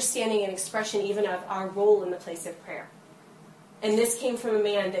the understanding and expression even of our role in the place of prayer. And this came from a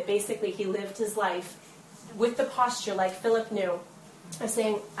man that basically he lived his life with the posture, like Philip knew, of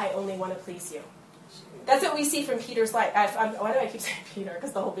saying, I only want to please you. That's what we see from Peter's life. Why do I keep saying Peter?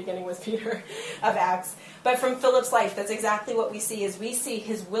 Because the whole beginning was Peter of Acts. But from Philip's life, that's exactly what we see. Is we see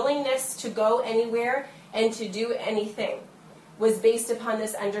his willingness to go anywhere and to do anything was based upon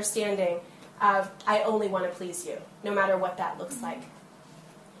this understanding of, I only want to please you, no matter what that looks like.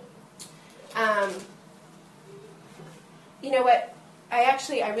 You know what? I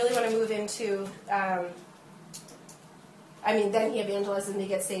really want to move into... then he evangelizes and he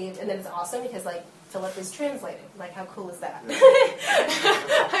gets saved, and then it's awesome because, Philip is translated. How cool is that?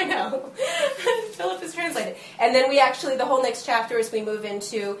 I know. Philip is translated. And then the whole next chapter is we move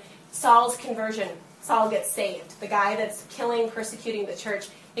into Saul's conversion. Saul gets saved. The guy that's persecuting the church,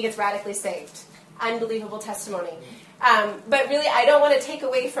 he gets radically saved. Unbelievable testimony. But really, I don't want to take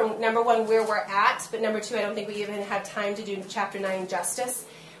away from, number one, where we're at, but number two, I don't think we even have time to do chapter 9 justice.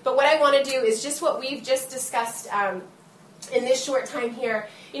 But what I want to do is just what we've just discussed in this short time here.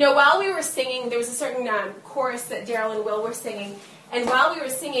 While we were singing, there was a certain chorus that Daryl and Will were singing, and while we were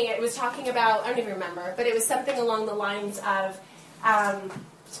singing, it was talking about, I don't even remember, but it was something along the lines of,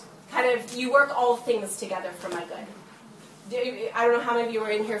 you work all things together for my good. I don't know how many of you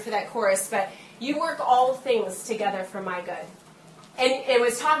were in here for that chorus, but you work all things together for my good. And it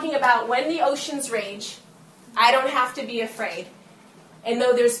was talking about when the oceans rage, I don't have to be afraid. And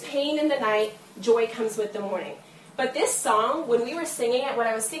though there's pain in the night, joy comes with the morning. But this song, when we were singing it, what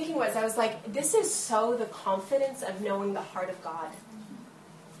I was thinking was, I was like, this is so the confidence of knowing the heart of God.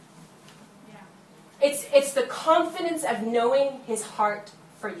 Yeah. It's the confidence of knowing his heart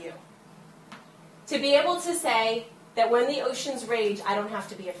for you. To be able to say that when the oceans rage, I don't have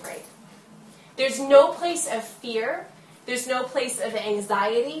to be afraid. There's no place of fear. There's no place of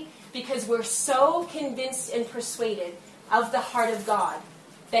anxiety, because we're so convinced and persuaded of the heart of God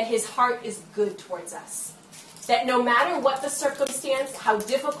that his heart is good towards us. That no matter what the circumstance, how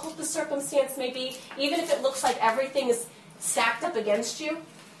difficult the circumstance may be, even if it looks like everything is stacked up against you,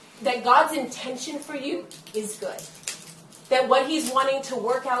 that God's intention for you is good. That what he's wanting to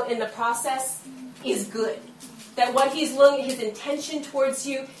work out in the process is good. That what he's looking, his intention towards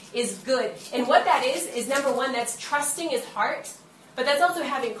you is good. And what that is number one, that's trusting his heart, but that's also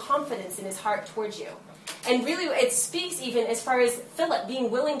having confidence in his heart towards you. And really, it speaks even as far as Philip being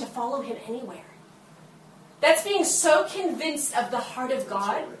willing to follow him anywhere. That's being so convinced of the heart of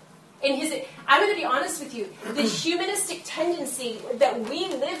God. And I'm going to be honest with you, the humanistic tendency that we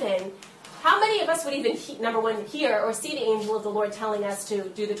live in, how many of us would even, number one, hear or see the angel of the Lord telling us to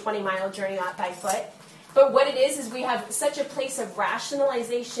do the 20-mile journey not by foot? But what it is we have such a place of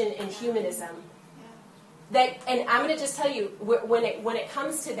rationalization and humanism. And I'm going to just tell you, when it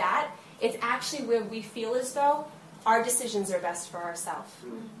comes to that, it's actually where we feel as though our decisions are best for ourselves.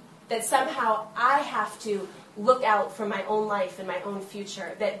 That somehow I have to look out for my own life and my own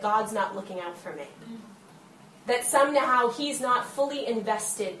future, that God's not looking out for me. That somehow he's not fully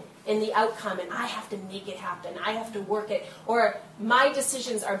invested in the outcome, and I have to make it happen. I have to work it. Or my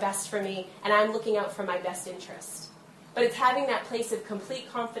decisions are best for me, and I'm looking out for my best interest. But it's having that place of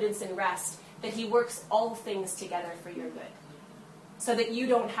complete confidence and rest that he works all things together for your good. So that you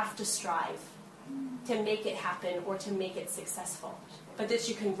don't have to strive to make it happen or to make it successful. But that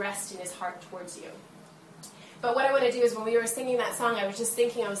you can rest in his heart towards you. But what I want to do is, when we were singing that song, I was just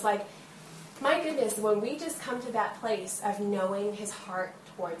thinking, I was like, my goodness, when we just come to that place of knowing his heart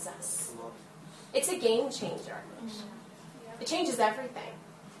towards us, it's a game changer. It changes everything.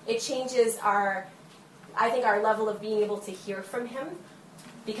 It changes our level of being able to hear from him,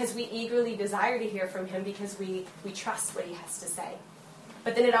 because we eagerly desire to hear from him because we trust what he has to say.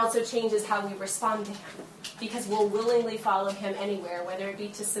 But then it also changes how we respond to him, because we'll willingly follow him anywhere, whether it be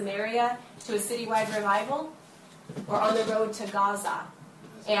to Samaria, to a citywide revival, or on the road to Gaza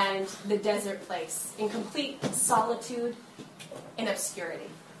and the desert place, in complete solitude and obscurity.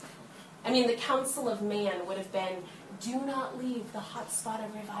 I mean, the counsel of man would have been, do not leave the hot spot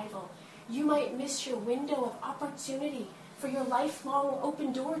of revival. You might miss your window of opportunity for your lifelong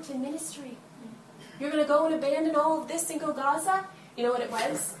open door to ministry. You're going to go and abandon all of this and go Gaza? You know what it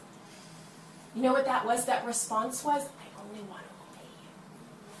was? You know what that was? That response was, I only want to obey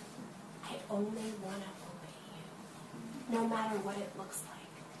you. I only want to obey you, no matter what it looks like.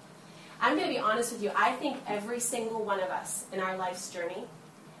 I'm going to be honest with you. I think every single one of us in our life's journey,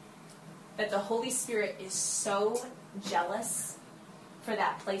 that the Holy Spirit is so jealous for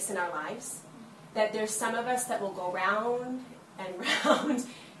that place in our lives, that there's some of us that will go round and round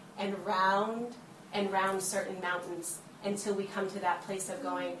and round and round certain mountains until we come to that place of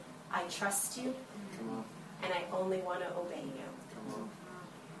going, I trust you, and I only want to obey you.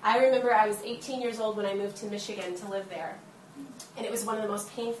 I remember I was 18 years old when I moved to Michigan to live there. And it was one of the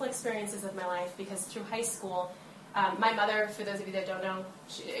most painful experiences of my life, because through high school, my mother, for those of you that don't know,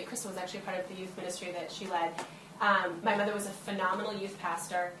 Crystal was actually part of the youth ministry that she led. My mother was a phenomenal youth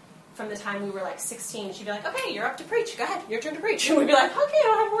pastor. From the time we were like 16, she'd be like, okay, you're up to preach. Go ahead, your turn to preach. And we'd be like, okay, I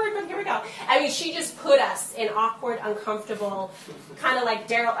don't have a word, but here we go. I mean, she just put us in awkward, uncomfortable, kind of like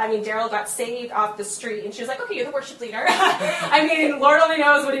Daryl. I mean, Daryl got saved off the street, and she was like, okay, you're the worship leader. I mean, Lord only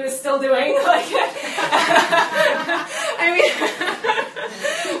knows what he was still doing. Like, I mean,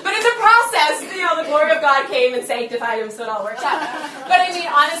 but in the process, you know, the glory of God came and sanctified him, so it all worked out. But I mean,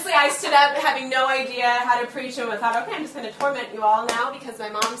 honestly, I stood up having no idea how to preach, and I thought, okay, I'm just going to torment you all now because my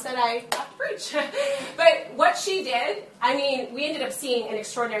mom said I have to preach. But what she did, I mean, we ended up seeing an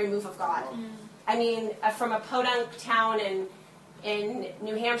extraordinary move of God. I mean, from a podunk town in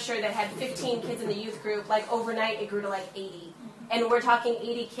New Hampshire that had 15 kids in the youth group, like overnight it grew to like 80. And we're talking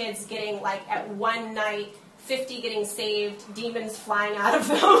 80 kids getting, like, at one night, 50 getting saved, demons flying out of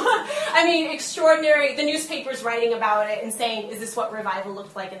them. I mean, extraordinary. The newspapers writing about it and saying, is this what revival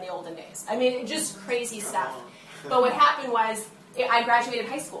looked like in the olden days? I mean, just crazy stuff. But what happened was, I graduated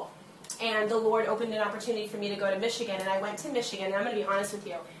high school, and the Lord opened an opportunity for me to go to Michigan, and I went to Michigan, and I'm going to be honest with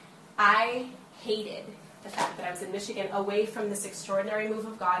you. I hated the fact that I was in Michigan, away from this extraordinary move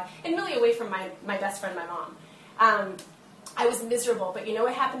of God, and really away from my best friend, my mom. I was miserable, but you know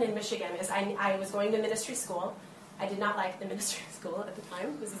what happened in Michigan is I was going to ministry school. I did not like the ministry school at the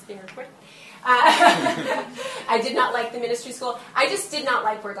time. This is being recorded. I did not like the ministry school. I just did not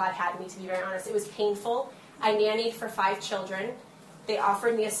like where God had me, to be very honest. It was painful. I nannied for 5 children. They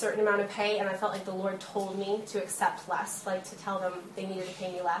offered me a certain amount of pay, and I felt like the Lord told me to accept less, like to tell them they needed to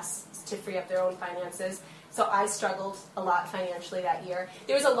pay me less to free up their own finances. So I struggled a lot financially that year.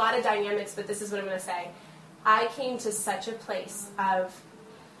 There was a lot of dynamics, but this is what I'm going to say. I came to such a place of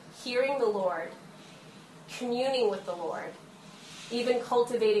hearing the Lord, communing with the Lord, even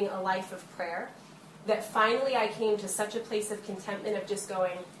cultivating a life of prayer, that finally I came to such a place of contentment of just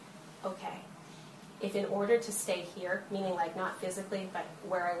going, okay, if in order to stay here, meaning like not physically, but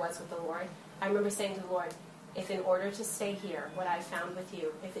where I was with the Lord, I remember saying to the Lord, if in order to stay here, what I found with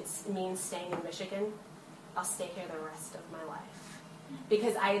you, if it means staying in Michigan, I'll stay here the rest of my life.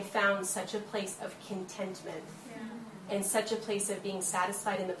 Because I had found such a place of contentment and such a place of being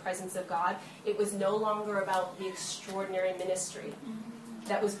satisfied in the presence of God. It was no longer about the extraordinary ministry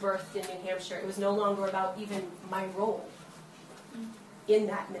that was birthed in New Hampshire. It was no longer about even my role in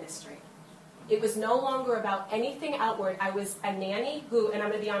that ministry. It was no longer about anything outward. I was a nanny who, and I'm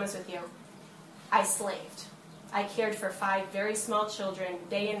going to be honest with you, I slaved. I cared for 5 very small children,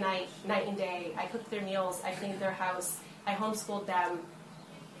 day and night, night and day. I cooked their meals. I cleaned their house. I homeschooled them,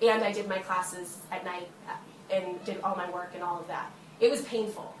 and I did my classes at night and did all my work and all of that. It was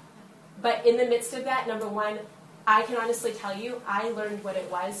painful. But in the midst of that, number one, I can honestly tell you, I learned what it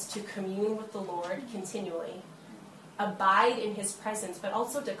was to commune with the Lord continually abide in his presence, but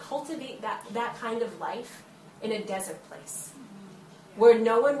also to cultivate that kind of life in a desert place where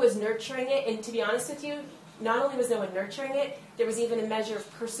no one was nurturing it. And to be honest with you, not only was no one nurturing it, there was even a measure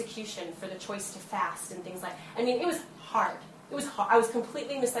of persecution for the choice to fast and things like that. I mean, it was hard. It was hard. I was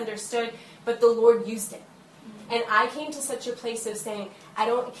completely misunderstood, but the Lord used it. And I came to such a place of saying, I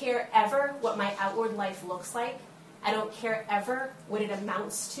don't care ever what my outward life looks like. I don't care ever what it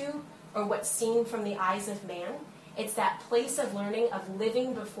amounts to or what's seen from the eyes of man. It's that place of learning, of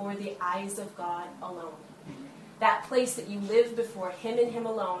living before the eyes of God alone. That place that you live before him and him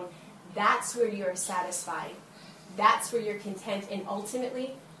alone, that's where you're satisfied. That's where you're content. And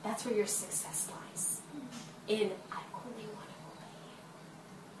ultimately, that's where your success lies. In I only want to obey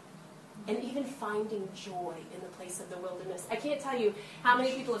you. And even finding joy in the place of the wilderness. I can't tell you how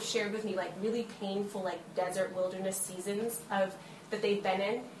many people have shared with me like really painful like desert wilderness seasons that they've been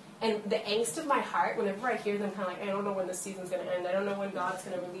in. And the angst of my heart, whenever I hear them kind of like, I don't know when this season's going to end. I don't know when God's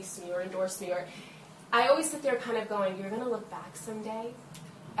going to release me or endorse me. Or I always sit there kind of going, you're going to look back someday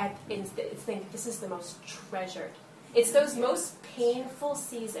and think this is the most treasured. It's those most painful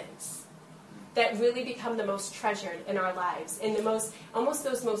seasons that really become the most treasured in our lives. In the almost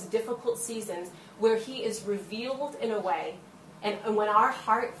those most difficult seasons where he is revealed in a way, and when our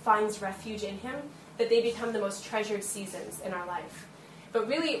heart finds refuge in him, that they become the most treasured seasons in our life. But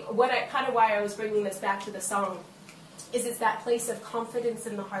really, why I was bringing this back to the song is it's that place of confidence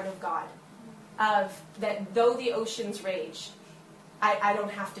in the heart of God, of that though the oceans rage, I don't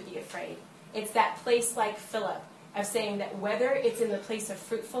have to be afraid. It's that place like Philip of saying that whether it's in the place of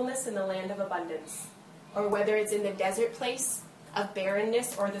fruitfulness in the land of abundance, or whether it's in the desert place of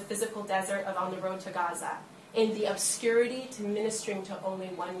barrenness or the physical desert of on the road to Gaza, in the obscurity to ministering to only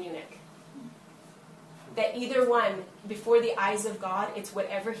one eunuch, that either one, before the eyes of God, it's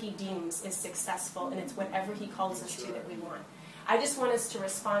whatever he deems is successful, and it's whatever he calls us to that we want. I just want us to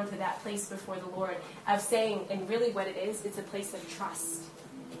respond to that place before the Lord of saying, and really what it is, it's a place of trust.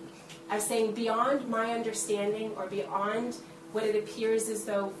 Of saying, beyond my understanding or beyond what it appears as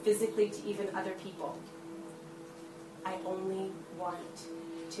though physically to even other people, I only want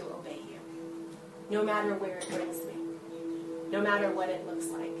to obey you. No matter where it brings me. No matter what it looks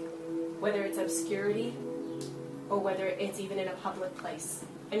like. Whether it's obscurity or whether it's even in a public place.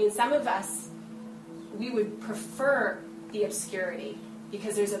 I mean, some of us, we would prefer the obscurity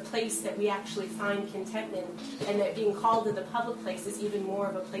because there's a place that we actually find contentment, and that being called to the public place is even more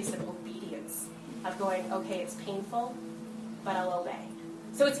of a place of obedience, of going, okay, it's painful, but I'll obey.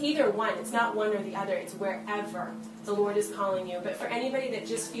 So it's either one. It's not one or the other. It's wherever the Lord is calling you. But for anybody that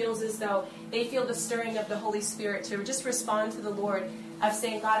just feels as though they feel the stirring of the Holy Spirit to just respond to the Lord, of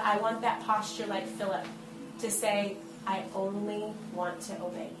saying, God, I want that posture like Philip, to say, I only want to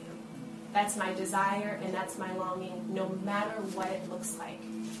obey you. That's my desire and that's my longing, no matter what it looks like.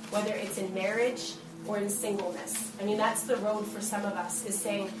 Whether it's in marriage or in singleness. I mean, that's the road for some of us, is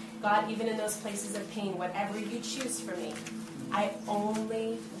saying, God, even in those places of pain, whatever you choose for me, I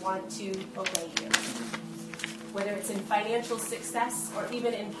only want to obey you. Whether it's in financial success or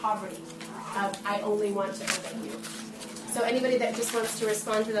even in poverty, I only want to obey you. So anybody that just wants to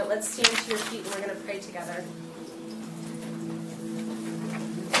respond to that, let's stand to your feet and we're going to pray together.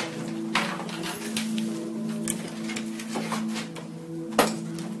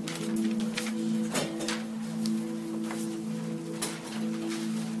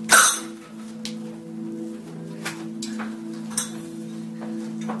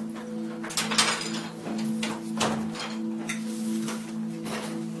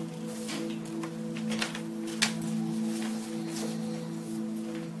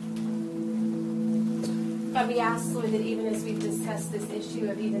 God, we ask, Lord, that even as we've discussed this issue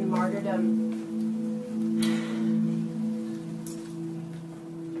of even martyrdom,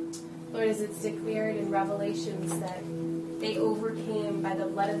 Lord, as it's declared in Revelations that they overcame by the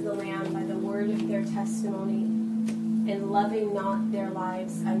blood of the Lamb, by the word of their testimony, and loving not their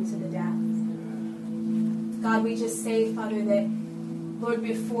lives unto the death. God, we just say, Father, that, Lord,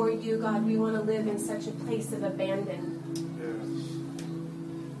 before you, God, we want to live in such a place of abandon.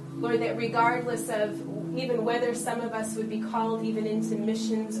 Lord, that regardless of even whether some of us would be called even into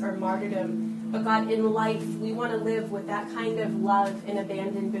missions or martyrdom, but God, in life, we want to live with that kind of love and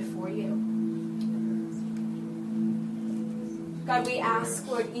abandon before you. God, we ask,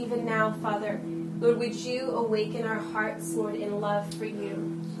 Lord, even now, Father, Lord, would you awaken our hearts, Lord, in love for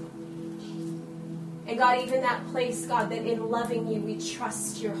you. And God, even that place, God, that in loving you, we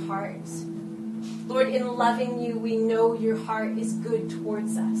trust your heart. Lord, in loving you, we know your heart is good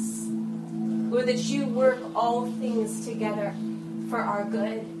towards us. Lord, that you work all things together for our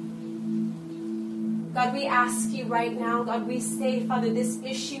good. God, we ask you right now, God, we say, Father, this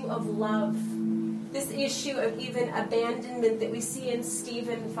issue of love, this issue of even abandonment that we see in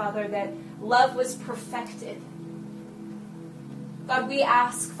Stephen, Father, that love was perfected. God, we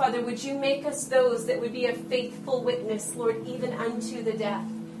ask, Father, would you make us those that would be a faithful witness, Lord, even unto the death?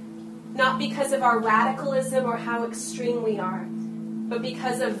 Not because of our radicalism or how extreme we are, but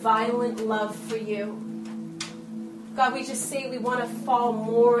because of violent love for you. God, we just say we want to fall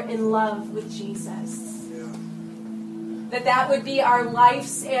more in love with Jesus. Yeah. That would be our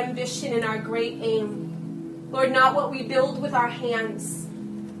life's ambition and our great aim. Lord, not what we build with our hands.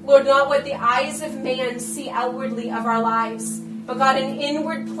 Lord, not what the eyes of man see outwardly of our lives, but God, an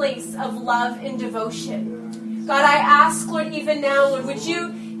inward place of love and devotion. God, I ask, Lord, even now, Lord, would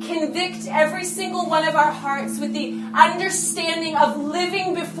you convict every single one of our hearts with the understanding of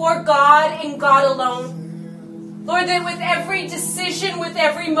living before God and God alone. Lord, that with every decision, with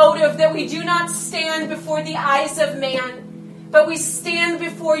every motive, that we do not stand before the eyes of man, but we stand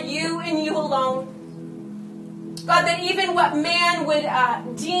before you and you alone. God, that even what man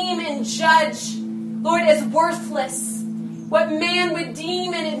would deem and judge, Lord, as worthless, what man would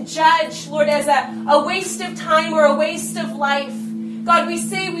deem and judge, Lord, as a waste of time or a waste of life, God, we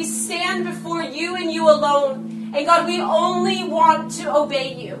say we stand before you and you alone. And God, we only want to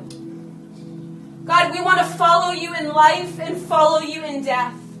obey you. God, we want to follow you in life and follow you in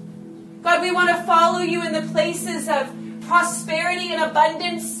death. God, we want to follow you in the places of prosperity and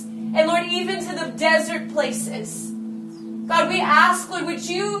abundance. And Lord, even to the desert places. God, we ask, Lord, would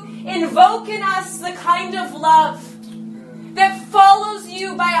you invoke in us the kind of love that follows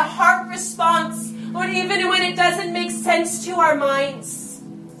you by a heart response, Lord, even when it doesn't make sense to our minds.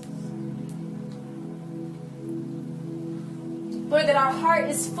 Lord, that our heart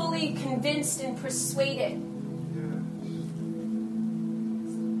is fully convinced and persuaded.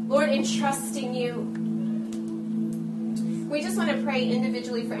 Lord, in trusting you. We just want to pray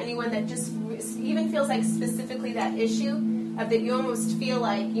individually for anyone that just even feels like specifically that issue of that you almost feel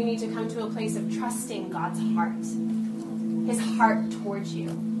like you need to come to a place of trusting God's heart. His heart towards you.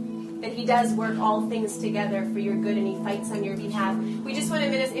 That he does work all things together for your good and he fights on your behalf. We just want to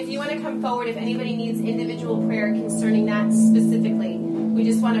minute, if you want to come forward, if anybody needs individual prayer concerning that specifically, we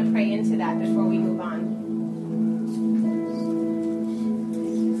just want to pray into that before we move on.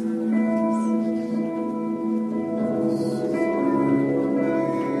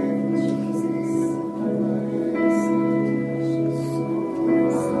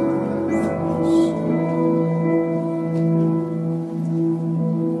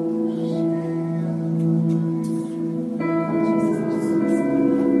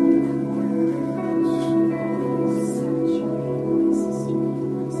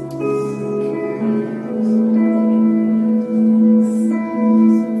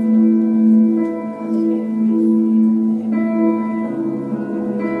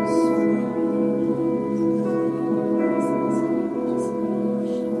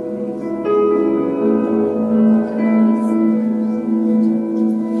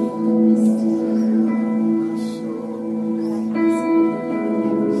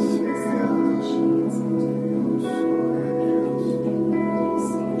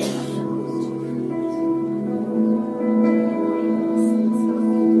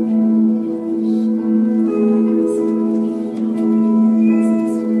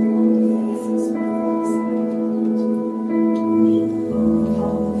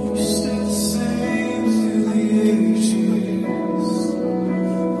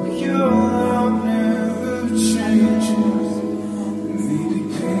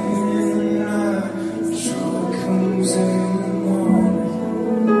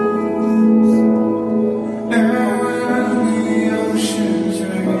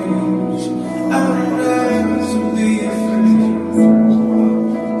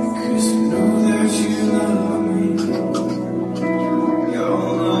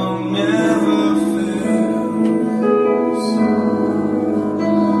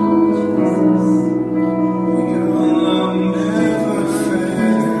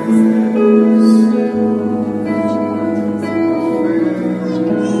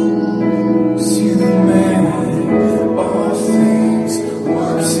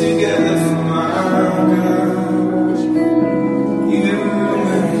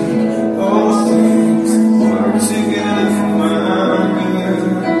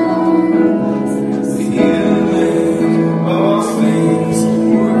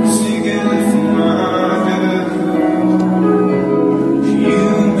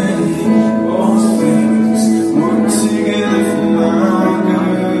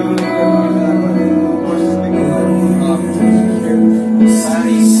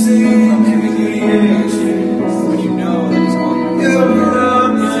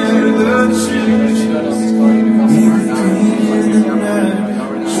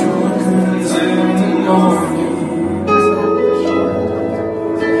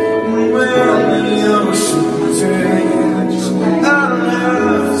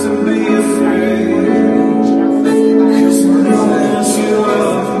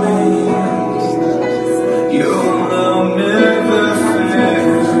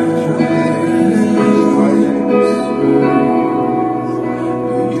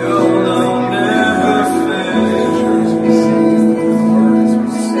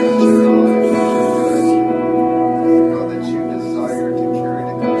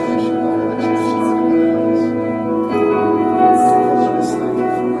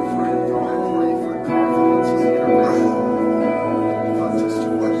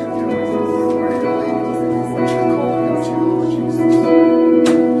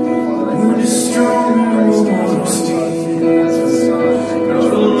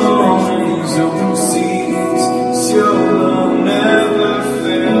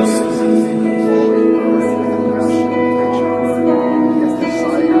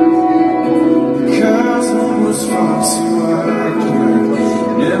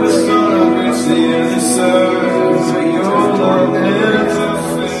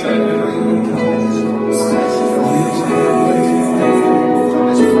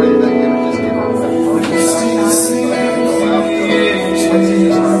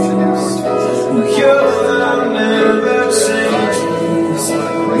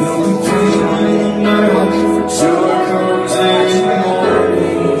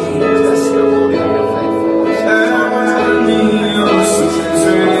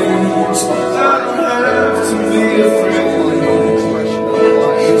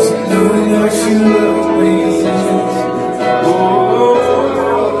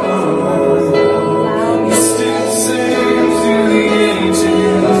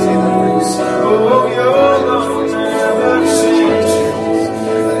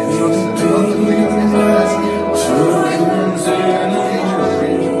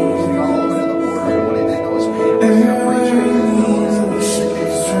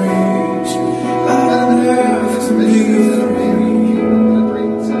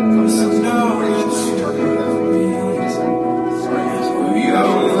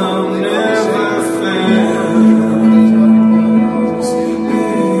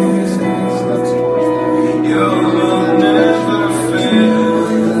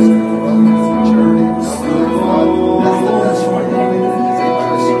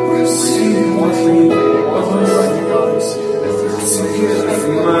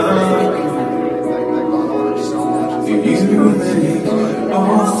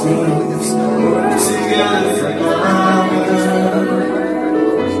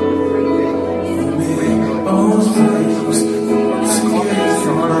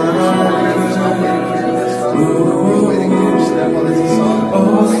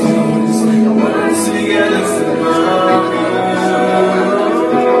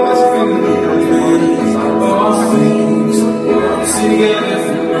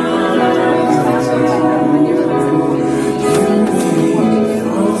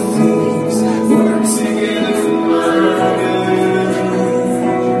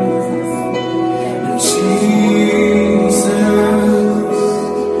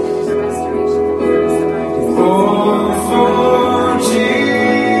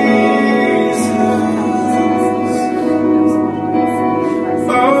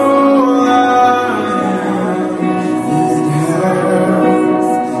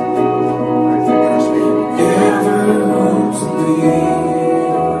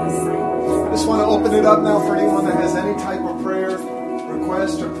 it up now for anyone that has any type of prayer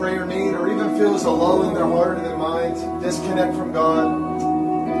request or prayer need, or even feels a lull in their heart and their mind, disconnect from God.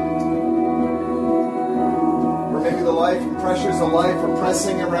 Or maybe the life and pressures of life are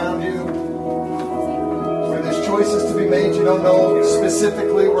pressing around you. Where there's choices to be made, you don't know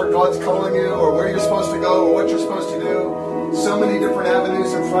specifically where God's calling you, or where you're supposed to go, or what you're supposed to do. So many different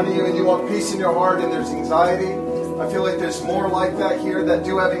avenues in front of you, and you want peace in your heart, and there's anxiety. I feel like there's more like that here that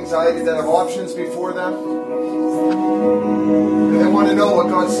do have anxiety, that have options before them. And they want to know what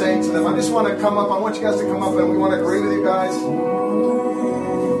God's saying to them. I just want to come up. I want you guys to come up, and we want to agree with you guys.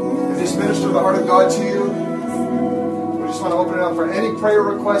 And just minister the heart of God to you. We just want to open it up for any prayer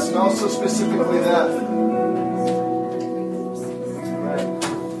requests, and also specifically that.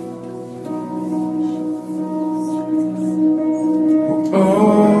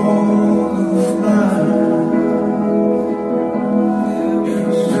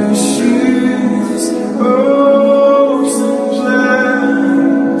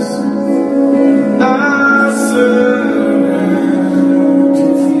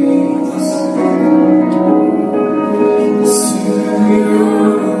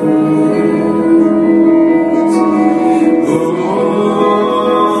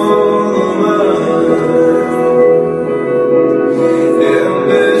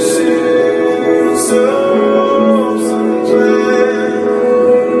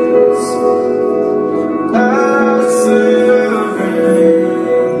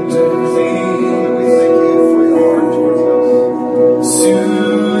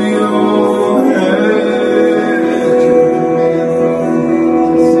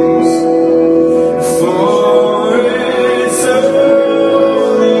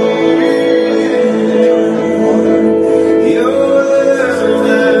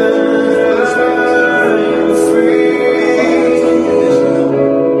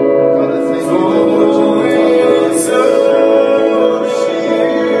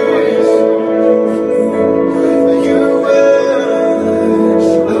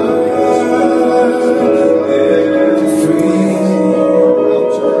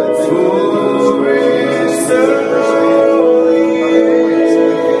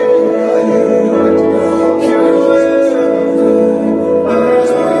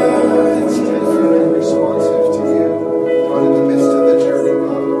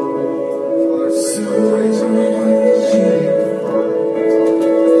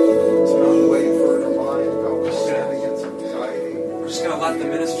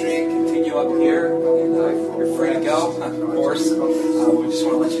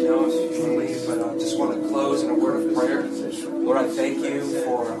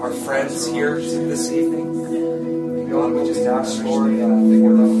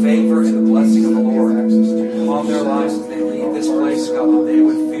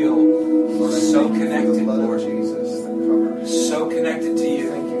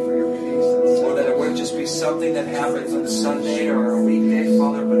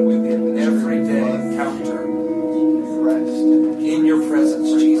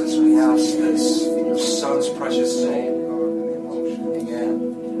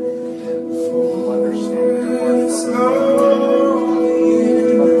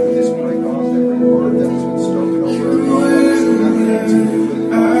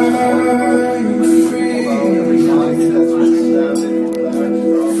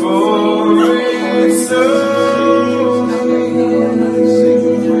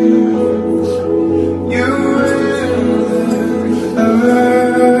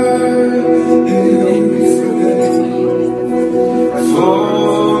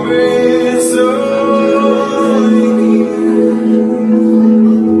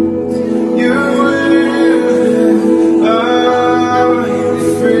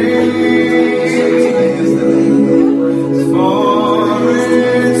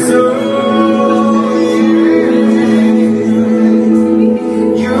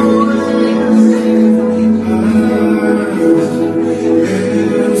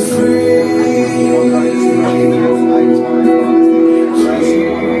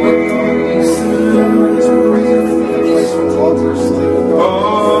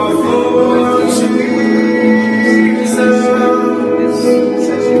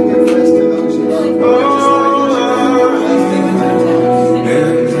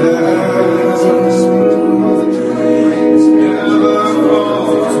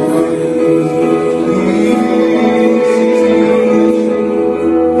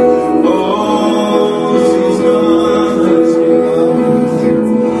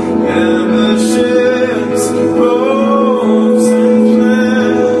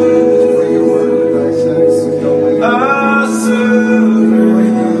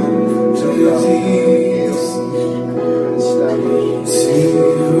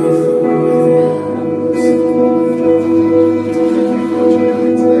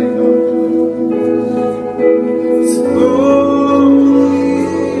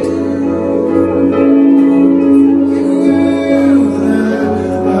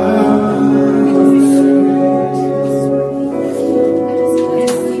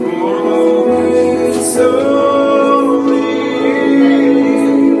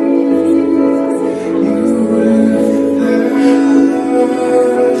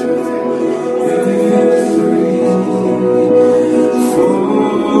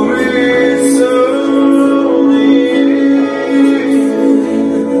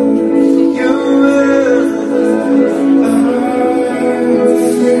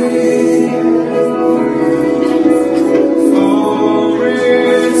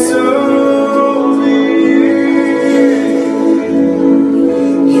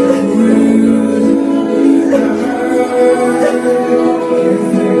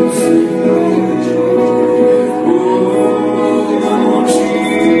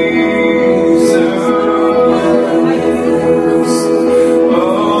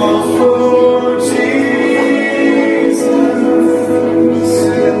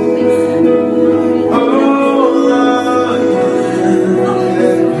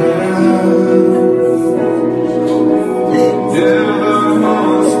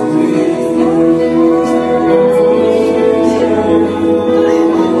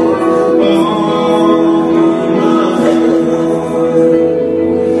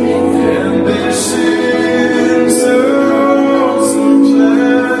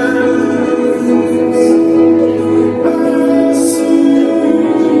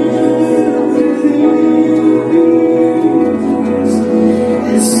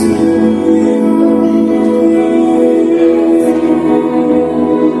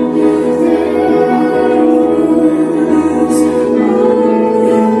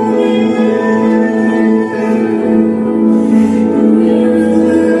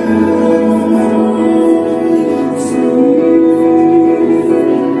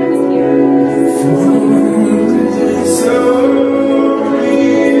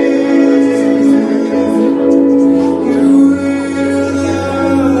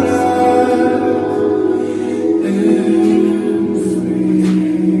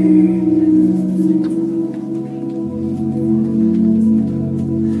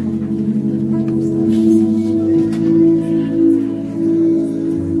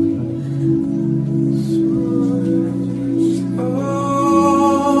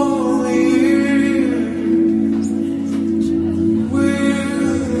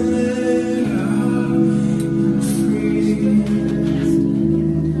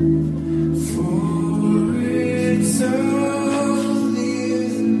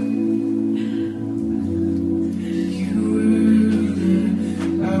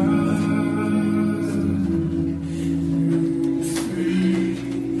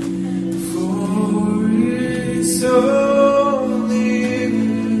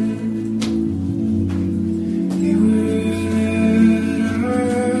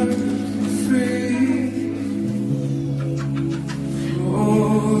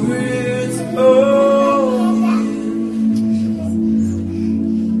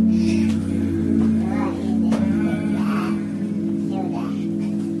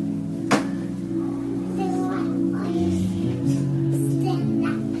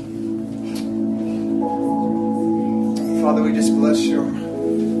 Father, we just bless your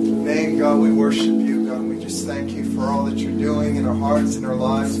name, God. We worship you, God. We just thank you for all that you're doing in our hearts and our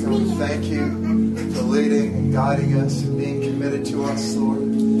lives. God, we thank you for leading and guiding us and being committed to us, Lord.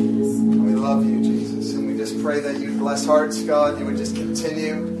 And we love you, Jesus. And we just pray that you bless hearts, God. You would just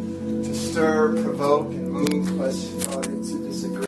continue to stir, provoke, and move us, God.